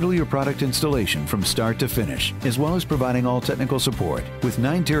Xerox handle your product installation from start to finish, as well as providing all technical support. With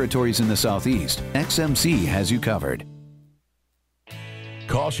 9 territories in the Southeast, XMC has you covered.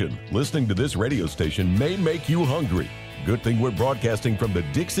 Caution, listening to this radio station may make you hungry. Good thing we're broadcasting from the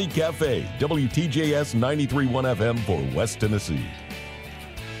Dixie Cafe, WTJS 93.1 FM for West Tennessee.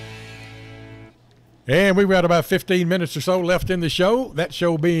 And we've got about 15 minutes or so left in the show. That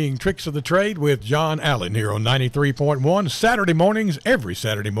show being Tricks of the Trade with John Allen here on 93.1. Saturday mornings, every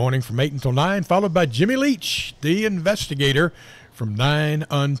Saturday morning from 8 until 9, followed by Jimmy Leach, the investigator, from 9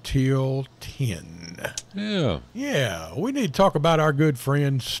 until 10. Yeah, we need to talk about our good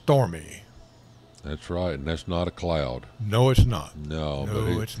friend Stormy. That's right, and that's not a cloud. No, it's not. No,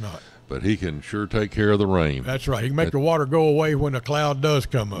 it's not. but he can sure take care of the rain. That's right. He can make the water go away when a cloud does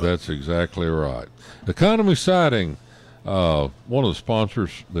come up. That's exactly right. Economy Siding, one of the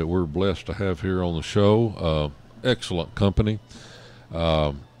sponsors that we're blessed to have here on the show. Excellent company.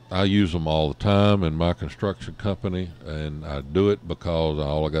 I use them all the time in my construction company, and I do it because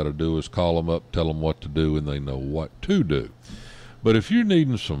all I got to do is call them up, tell them what to do, and they know what to do. But if you're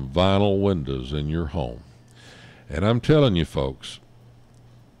needing some vinyl windows in your home, and I'm telling you folks,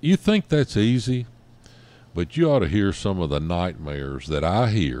 you think that's easy, but you ought to hear some of the nightmares that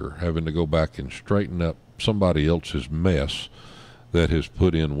I hear having to go back and straighten up somebody else's mess that has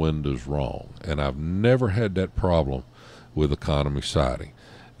put in windows wrong. And I've never had that problem with Economy Siding.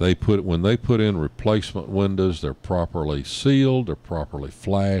 When they put in replacement windows, they're properly sealed, they're properly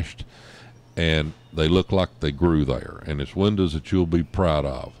flashed, and they look like they grew there. And it's windows that you'll be proud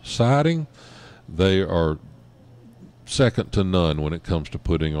of. Siding, they are second to none when it comes to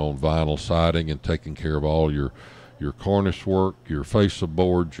putting on vinyl siding and taking care of all your cornice work, your fascia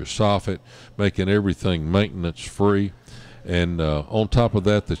boards, your soffit, making everything maintenance free. And on top of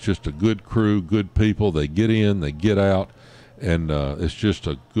that, that's just a good crew, good people. They get in, they get out, and it's just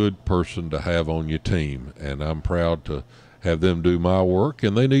a good person to have on your team. And I'm proud to have them do my work,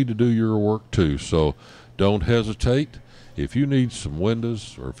 and they need to do your work too. So don't hesitate. If you need some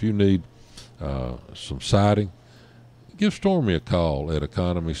windows or if you need some siding, give Stormy a call at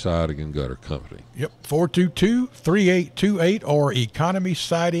Economy Siding and Gutter Company. Yep, 422-3828 or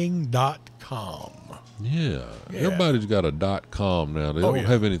economysiding.com. Yeah, everybody's got a .com now. They don't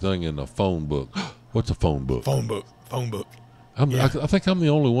have anything in the phone book. What's a phone book? Phone book. I think I'm the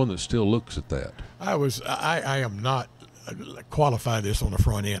only one that still looks at that. I am not, qualify this on the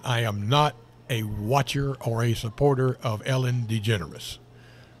front end, I am not a watcher or a supporter of Ellen DeGeneres.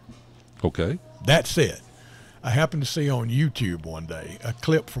 Okay. That said, I happened to see on YouTube one day a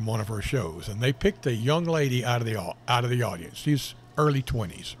clip from one of her shows, and they picked a young lady out of the audience. She's early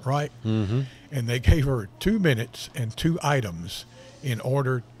 20s, right? Mm-hmm. And they gave her 2 minutes and 2 items in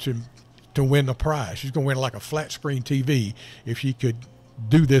order to win the prize. She's going to win like a flat screen TV if she could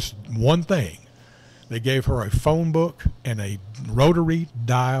do this one thing. They gave her a phone book and a rotary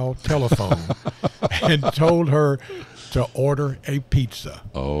dial telephone and told her to order a pizza.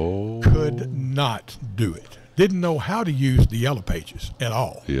 Oh. Could not do it. Didn't know how to use the Yellow Pages at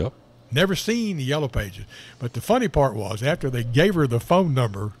all. Yep. Never seen the Yellow Pages. But the funny part was, after they gave her the phone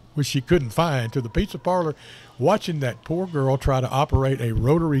number, which she couldn't find, to the pizza parlor, watching that poor girl try to operate a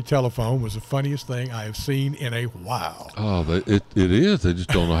rotary telephone was the funniest thing I have seen in a while. Oh, it is. They just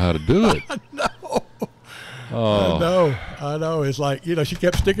don't know how to do it. I know. Oh. I know. It's like, she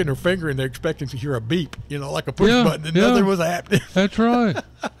kept sticking her finger in there expecting to hear a beep, like a push button, and nothing was happening. That's right.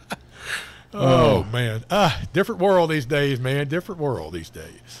 Oh, man. Different world these days, man. Different world these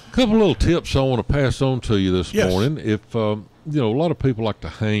days. A couple little tips I want to pass on to you this morning. If, a lot of people like to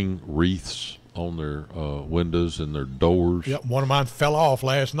hang wreaths on their windows and their doors. Yep, one of mine fell off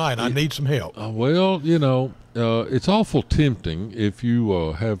last night. I need some help. It's awful tempting if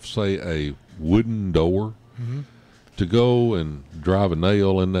you have, say, a wooden door to go and drive a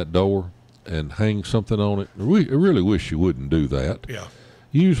nail in that door and hang something on it. I really wish you wouldn't do that. Yeah.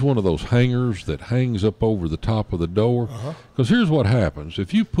 Use one of those hangers that hangs up over the top of the door. Because here's what happens.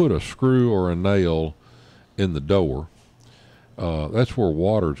 If you put a screw or a nail in the door, that's where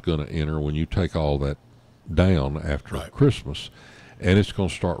water's going to enter when you take all that down after Christmas, and it's going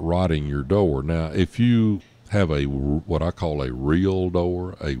to start rotting your door. Now, if you have what I call a real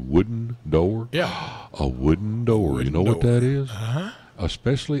door, a wooden door, a wooden door, you know what that is?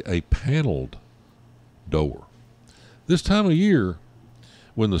 Especially a paneled door. This time of year,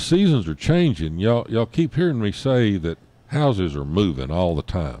 when the seasons are changing, y'all keep hearing me say that houses are moving all the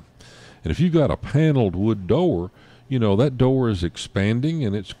time. And if you got a paneled wood door, that door is expanding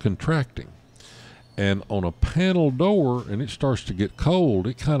and it's contracting. And on a panel door, and it starts to get cold,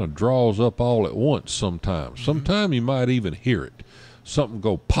 it kind of draws up all at once sometimes. Sometimes you might even hear it. Something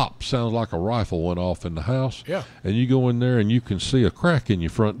go pop, sounds like a rifle went off in the house. Yeah. And you go in there and you can see a crack in your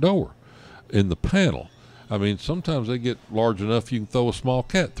front door in the panel. I mean, sometimes they get large enough you can throw a small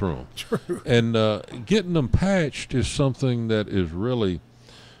cat through them. True. And getting them patched is something that is really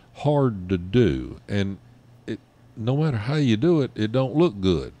hard to do. And no matter how you do it, it don't look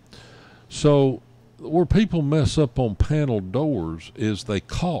good. So where people mess up on paneled doors is they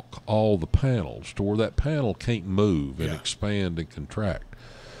caulk all the panels to where that panel can't move and expand and contract.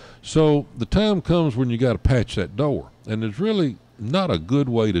 So the time comes when you got to patch that door, and there's really not a good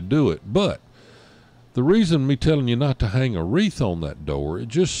way to do it. But the reason me telling you not to hang a wreath on that door, it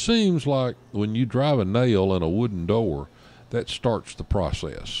just seems like when you drive a nail in a wooden door, that starts the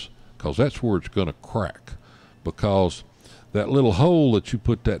process. because that's where it's going to crack, because that little hole that you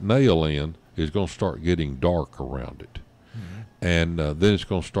put that nail in is going to start getting dark around it. And then it's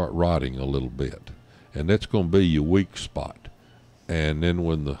going to start rotting a little bit. And that's going to be your weak spot. And then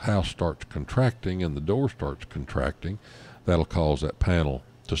when the house starts contracting and the door starts contracting, that'll cause that panel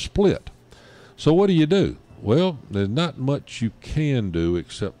to split. So what do? Well, there's not much you can do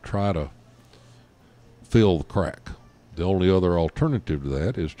except try to fill the crack. The only other alternative to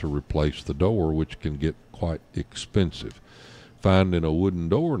that is to replace the door, which can get quite expensive. Finding a wooden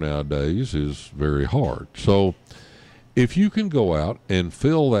door nowadays is very hard. So if you can go out and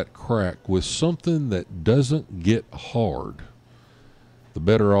fill that crack with something that doesn't get hard, the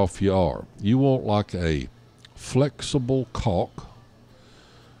better off you are. You want like a flexible caulk,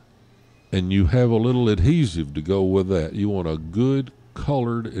 and you have a little adhesive to go with that. You want a good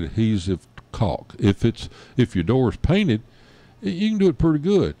colored adhesive caulk. If your door is painted, you can do it pretty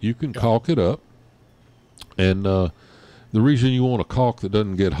good. You can caulk it up, and the reason you want a caulk that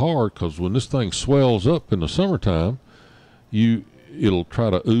doesn't get hard, because when this thing swells up in the summertime, it'll try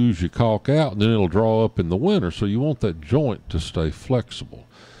to ooze your caulk out, and then it'll draw up in the winter. So you want that joint to stay flexible.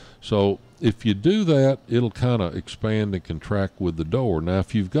 So if you do that, it'll kind of expand and contract with the door. Now,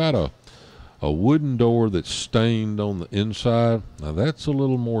 if you've got a wooden door that's stained on the inside, now that's a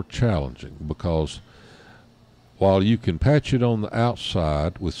little more challenging, because while you can patch it on the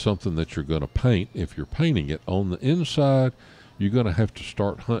outside with something that you're going to paint, if you're painting it on the inside, you're going to have to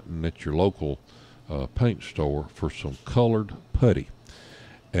start hunting at your local paint store for some colored putty.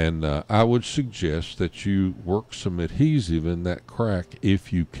 And I would suggest that you work some adhesive in that crack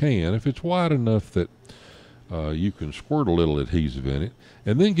if you can, if it's wide enough that you can squirt a little adhesive in it,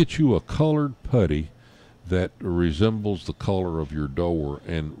 and then get you a colored putty that resembles the color of your door,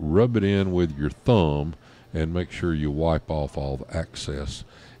 and rub it in with your thumb and make sure you wipe off all the excess.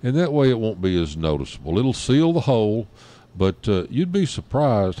 And that way it won't be as noticeable. It'll seal the hole, but you'd be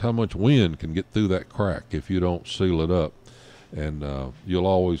surprised how much wind can get through that crack if you don't seal it up. And you'll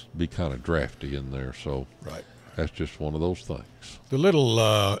always be kind of drafty in there. So that's just one of those things. The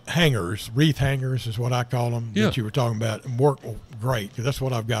little hangers, wreath hangers is what I call them, that you were talking about, work great, because that's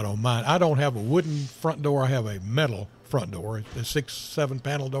what I've got on mine. I don't have a wooden front door. I have a metal front door. It's a 6-7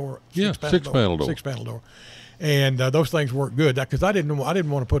 panel door. Six panel door. 6 panel door. And those things work good, because I didn't want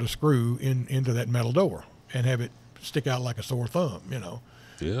to put a screw into that metal door and have it stick out like a sore thumb,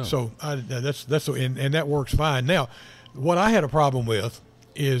 Yeah. So that's and that works fine. Now, what I had a problem with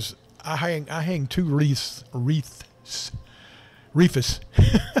is I hang 2 wreaths on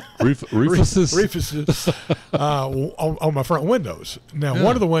my front windows. Now,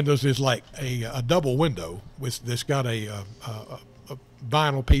 one of the windows is like a double window that's got a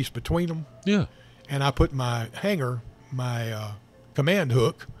vinyl piece between them. Yeah. And I put my hanger, my command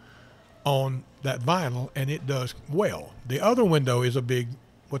hook, on that vinyl, and it does well. The other window is a big,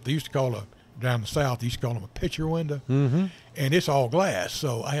 what they used to call down the south, they used to call them a picture window. Mm-hmm. And it's all glass,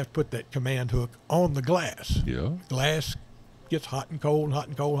 so I have to put that command hook on the glass. Yeah. Glass gets hot and cold and hot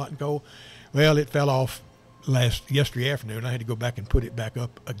and cold, hot and cold. Well, it fell off yesterday afternoon. I had to go back and put it back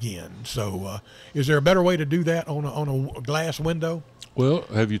up again. So is there a better way to do that on a glass window? Well,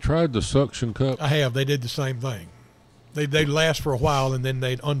 have you tried the suction cup? I have. They did the same thing. They'd last for a while, and then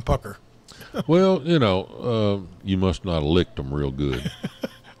they'd unpucker. Well, you must not have licked them real good.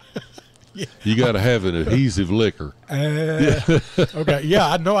 Yeah. You got to have an adhesive liquor. Okay. Yeah,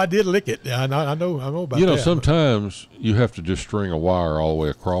 I know I did lick it. I know about that. Sometimes you have to just string a wire all the way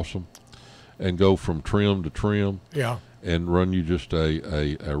across them and go from trim to trim. Yeah. And run you just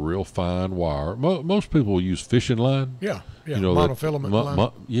a real fine wire. Most people use fishing line. Yeah. Yeah. Monofilament line.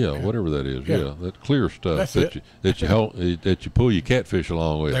 Whatever that is. Yeah. That clear stuff that you pull your catfish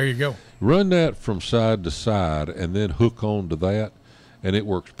along with. There you go. Run that from side to side and then hook on to that. And it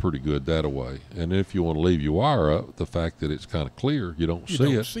works pretty good that way. And if you want to leave your wire up, the fact that it's kind of clear, you don't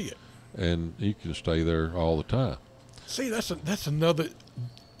see it. And you can stay there all the time. See, that's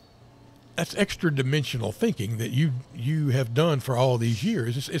extra dimensional thinking that you have done for all these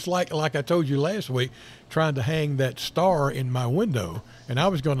years. It's like I told you last week, trying to hang that star in my window, and I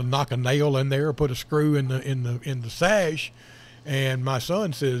was going to knock a nail in there, or put a screw in the sash, and my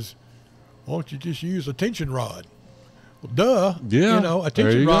son says, "Why don't you just use a tension rod?" Well, duh. Yeah. A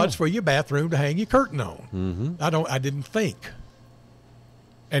tension rod's for your bathroom to hang your curtain on. Mm-hmm. I didn't think.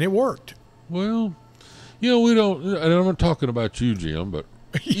 And it worked. Well, we don't, and I'm not talking about you, Jim, but,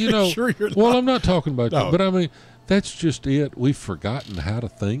 Sure you're not. Well, I'm not talking about No. you, but I mean, that's just it. We've forgotten how to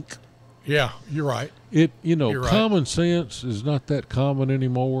think. Yeah, you're right. You're right. Common sense is not that common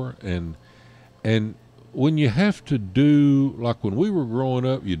anymore, and when you have to do, like when we were growing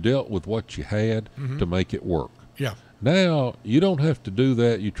up, you dealt with what you had to make it work. Yeah. Now you don't have to do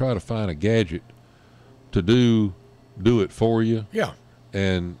that. You try to find a gadget to do it for you. Yeah.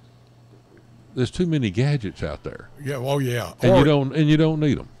 And there's too many gadgets out there. Yeah. Oh, yeah. And you don't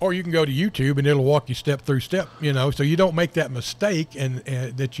need them. Or you can go to YouTube and it'll walk you step through step. So you don't make that mistake and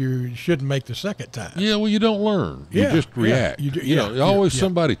that you shouldn't make the second time. Yeah. Well, you don't learn. You just react. Always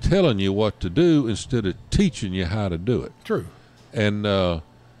somebody telling you what to do instead of teaching you how to do it. True. And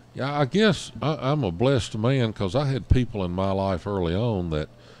I guess I'm a blessed man because I had people in my life early on that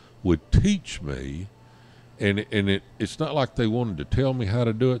would teach me. And it's not like they wanted to tell me how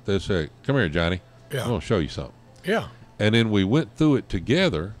to do it. They say, "Come here, Johnny. Yeah. I'm going to show you something." Yeah. And then we went through it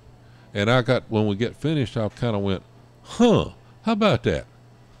together. And when we get finished, I kind of went, "How about that?"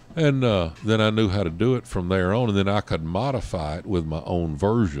 And then I knew how to do it from there on. And then I could modify it with my own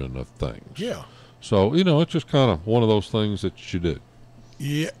version of things. Yeah. So, it's just kind of one of those things that you do.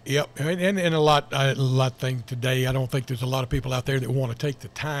 Yeah, yep, and a lot thing today. I don't think there's a lot of people out there that want to take the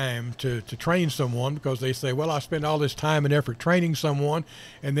time to train someone because they say, "Well, I spend all this time and effort training someone,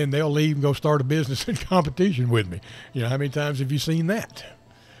 and then they'll leave and go start a business in competition with me." How many times have you seen that?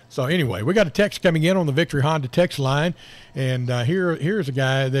 So anyway, we got a text coming in on the Victory Honda text line, and here's a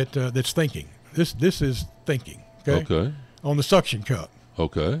guy that's thinking. This is thinking. Okay. On the suction cup.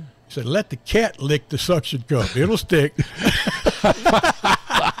 Okay. He said, "Let the cat lick the suction cup; it'll stick."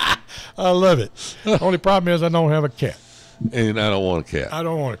 I love it. Only problem is I don't have a cat. And I don't want a cat. I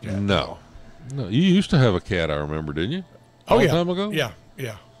don't want a cat. No. You used to have a cat, I remember, didn't you? Oh, yeah. A long time ago?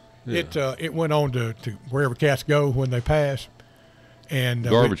 Yeah. It went on to wherever cats go when they pass. And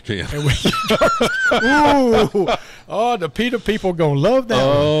garbage can. Ooh, the PETA people gonna love that.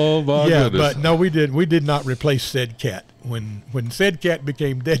 Oh my goodness! But no, we did not replace said cat. When said cat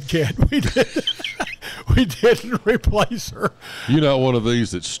became dead cat, we didn't replace her. You're not one of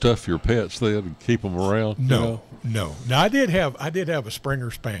these that stuff your pets then and keep them around. No. Now I did have a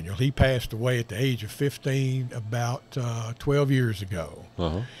Springer Spaniel. He passed away at the age of 15 about 12 years ago,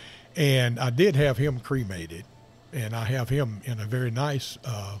 and I did have him cremated. And I have him in a very nice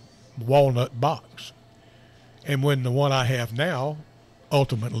walnut box. And when the one I have now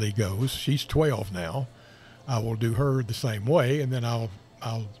ultimately goes, she's 12 now, I will do her the same way, and then I'll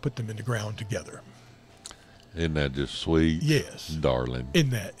put them in the ground together. Isn't that just sweet? Yes. Darling.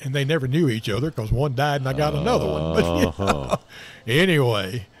 In that. And they never knew each other because one died and I got another one. But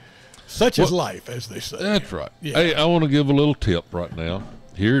anyway, such is life, as they say. That's right. Yeah. Hey, I want to give a little tip right now.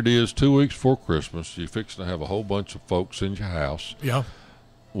 Here it is, 2 weeks before Christmas. You're fixing to have a whole bunch of folks in your house. Yeah.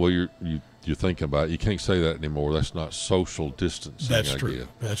 Well, you're thinking about it. You can't say that anymore. That's not social distancing. That's true.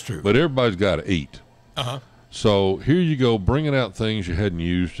 That's true. But everybody's got to eat. So here you go, bringing out things you hadn't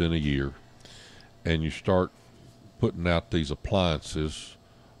used in a year, and you start putting out these appliances.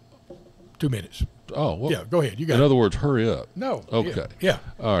 2 minutes. Oh, well. Yeah, go ahead. You got in other words, hurry up. No. Okay. Yeah.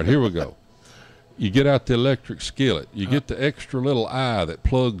 All right, here we go. You get out the electric skillet. You get the extra little eye that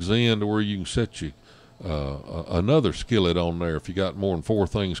plugs in to where you can set you another skillet on there if you got more than 4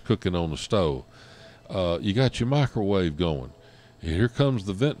 things cooking on the stove. You got your microwave going. Here comes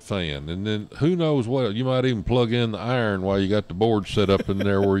the vent fan, and then who knows what, you might even plug in the iron while you got the board set up in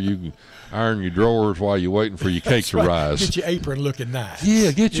there where you can iron your drawers while you're waiting for your cake to rise. Get your apron looking nice.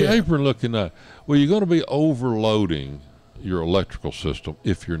 Yeah, get your apron looking nice. Well, you're going to be overloading your electrical system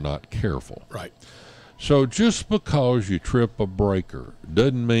if you're not careful. Right. So just because you trip a breaker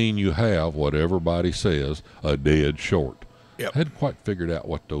doesn't mean you have what everybody says, a dead short. Yep. I hadn't quite figured out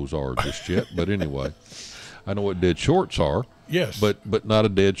what those are just yet, but anyway, I know what dead shorts are. Yes. But not a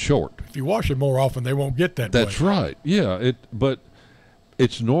dead short. If you wash it more often, they won't get that That's way. right. Yeah. But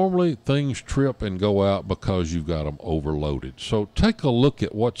it's normally things trip and go out because you've got them overloaded. So take a look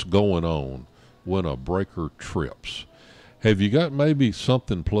at what's going on when a breaker trips. Have you got maybe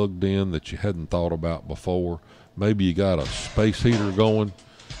something plugged in that you hadn't thought about before? Maybe you got a space heater going.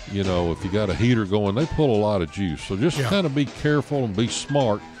 You know, if you got a heater going, they pull a lot of juice. So just kind of be careful and be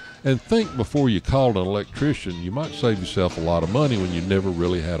smart and think before you call an electrician. You might save yourself a lot of money when you never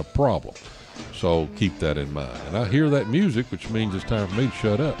really had a problem. So keep that in mind. And I hear that music, which means it's time for me to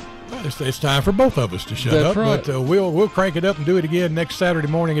shut up. It's time for both of us to shut up. Right. But we'll crank it up and do it again next Saturday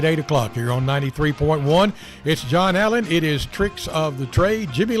morning at 8 o'clock here on 93.1. It's John Allen. It is Tricks of the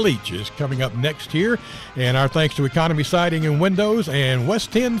Trade. Jimmy Leach is coming up next here. And our thanks to Economy Siding and Windows and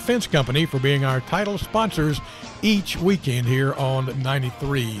West 10 Fence Company for being our title sponsors each weekend here on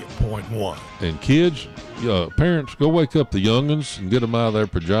 93.1. And kids, parents, go wake up the young'uns and get them out of their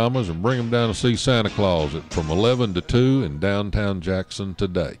pajamas and bring them down to see Santa Claus from 11 to 2 in downtown Jackson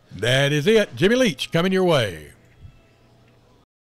today. That is it. Jimmy Leach coming your way.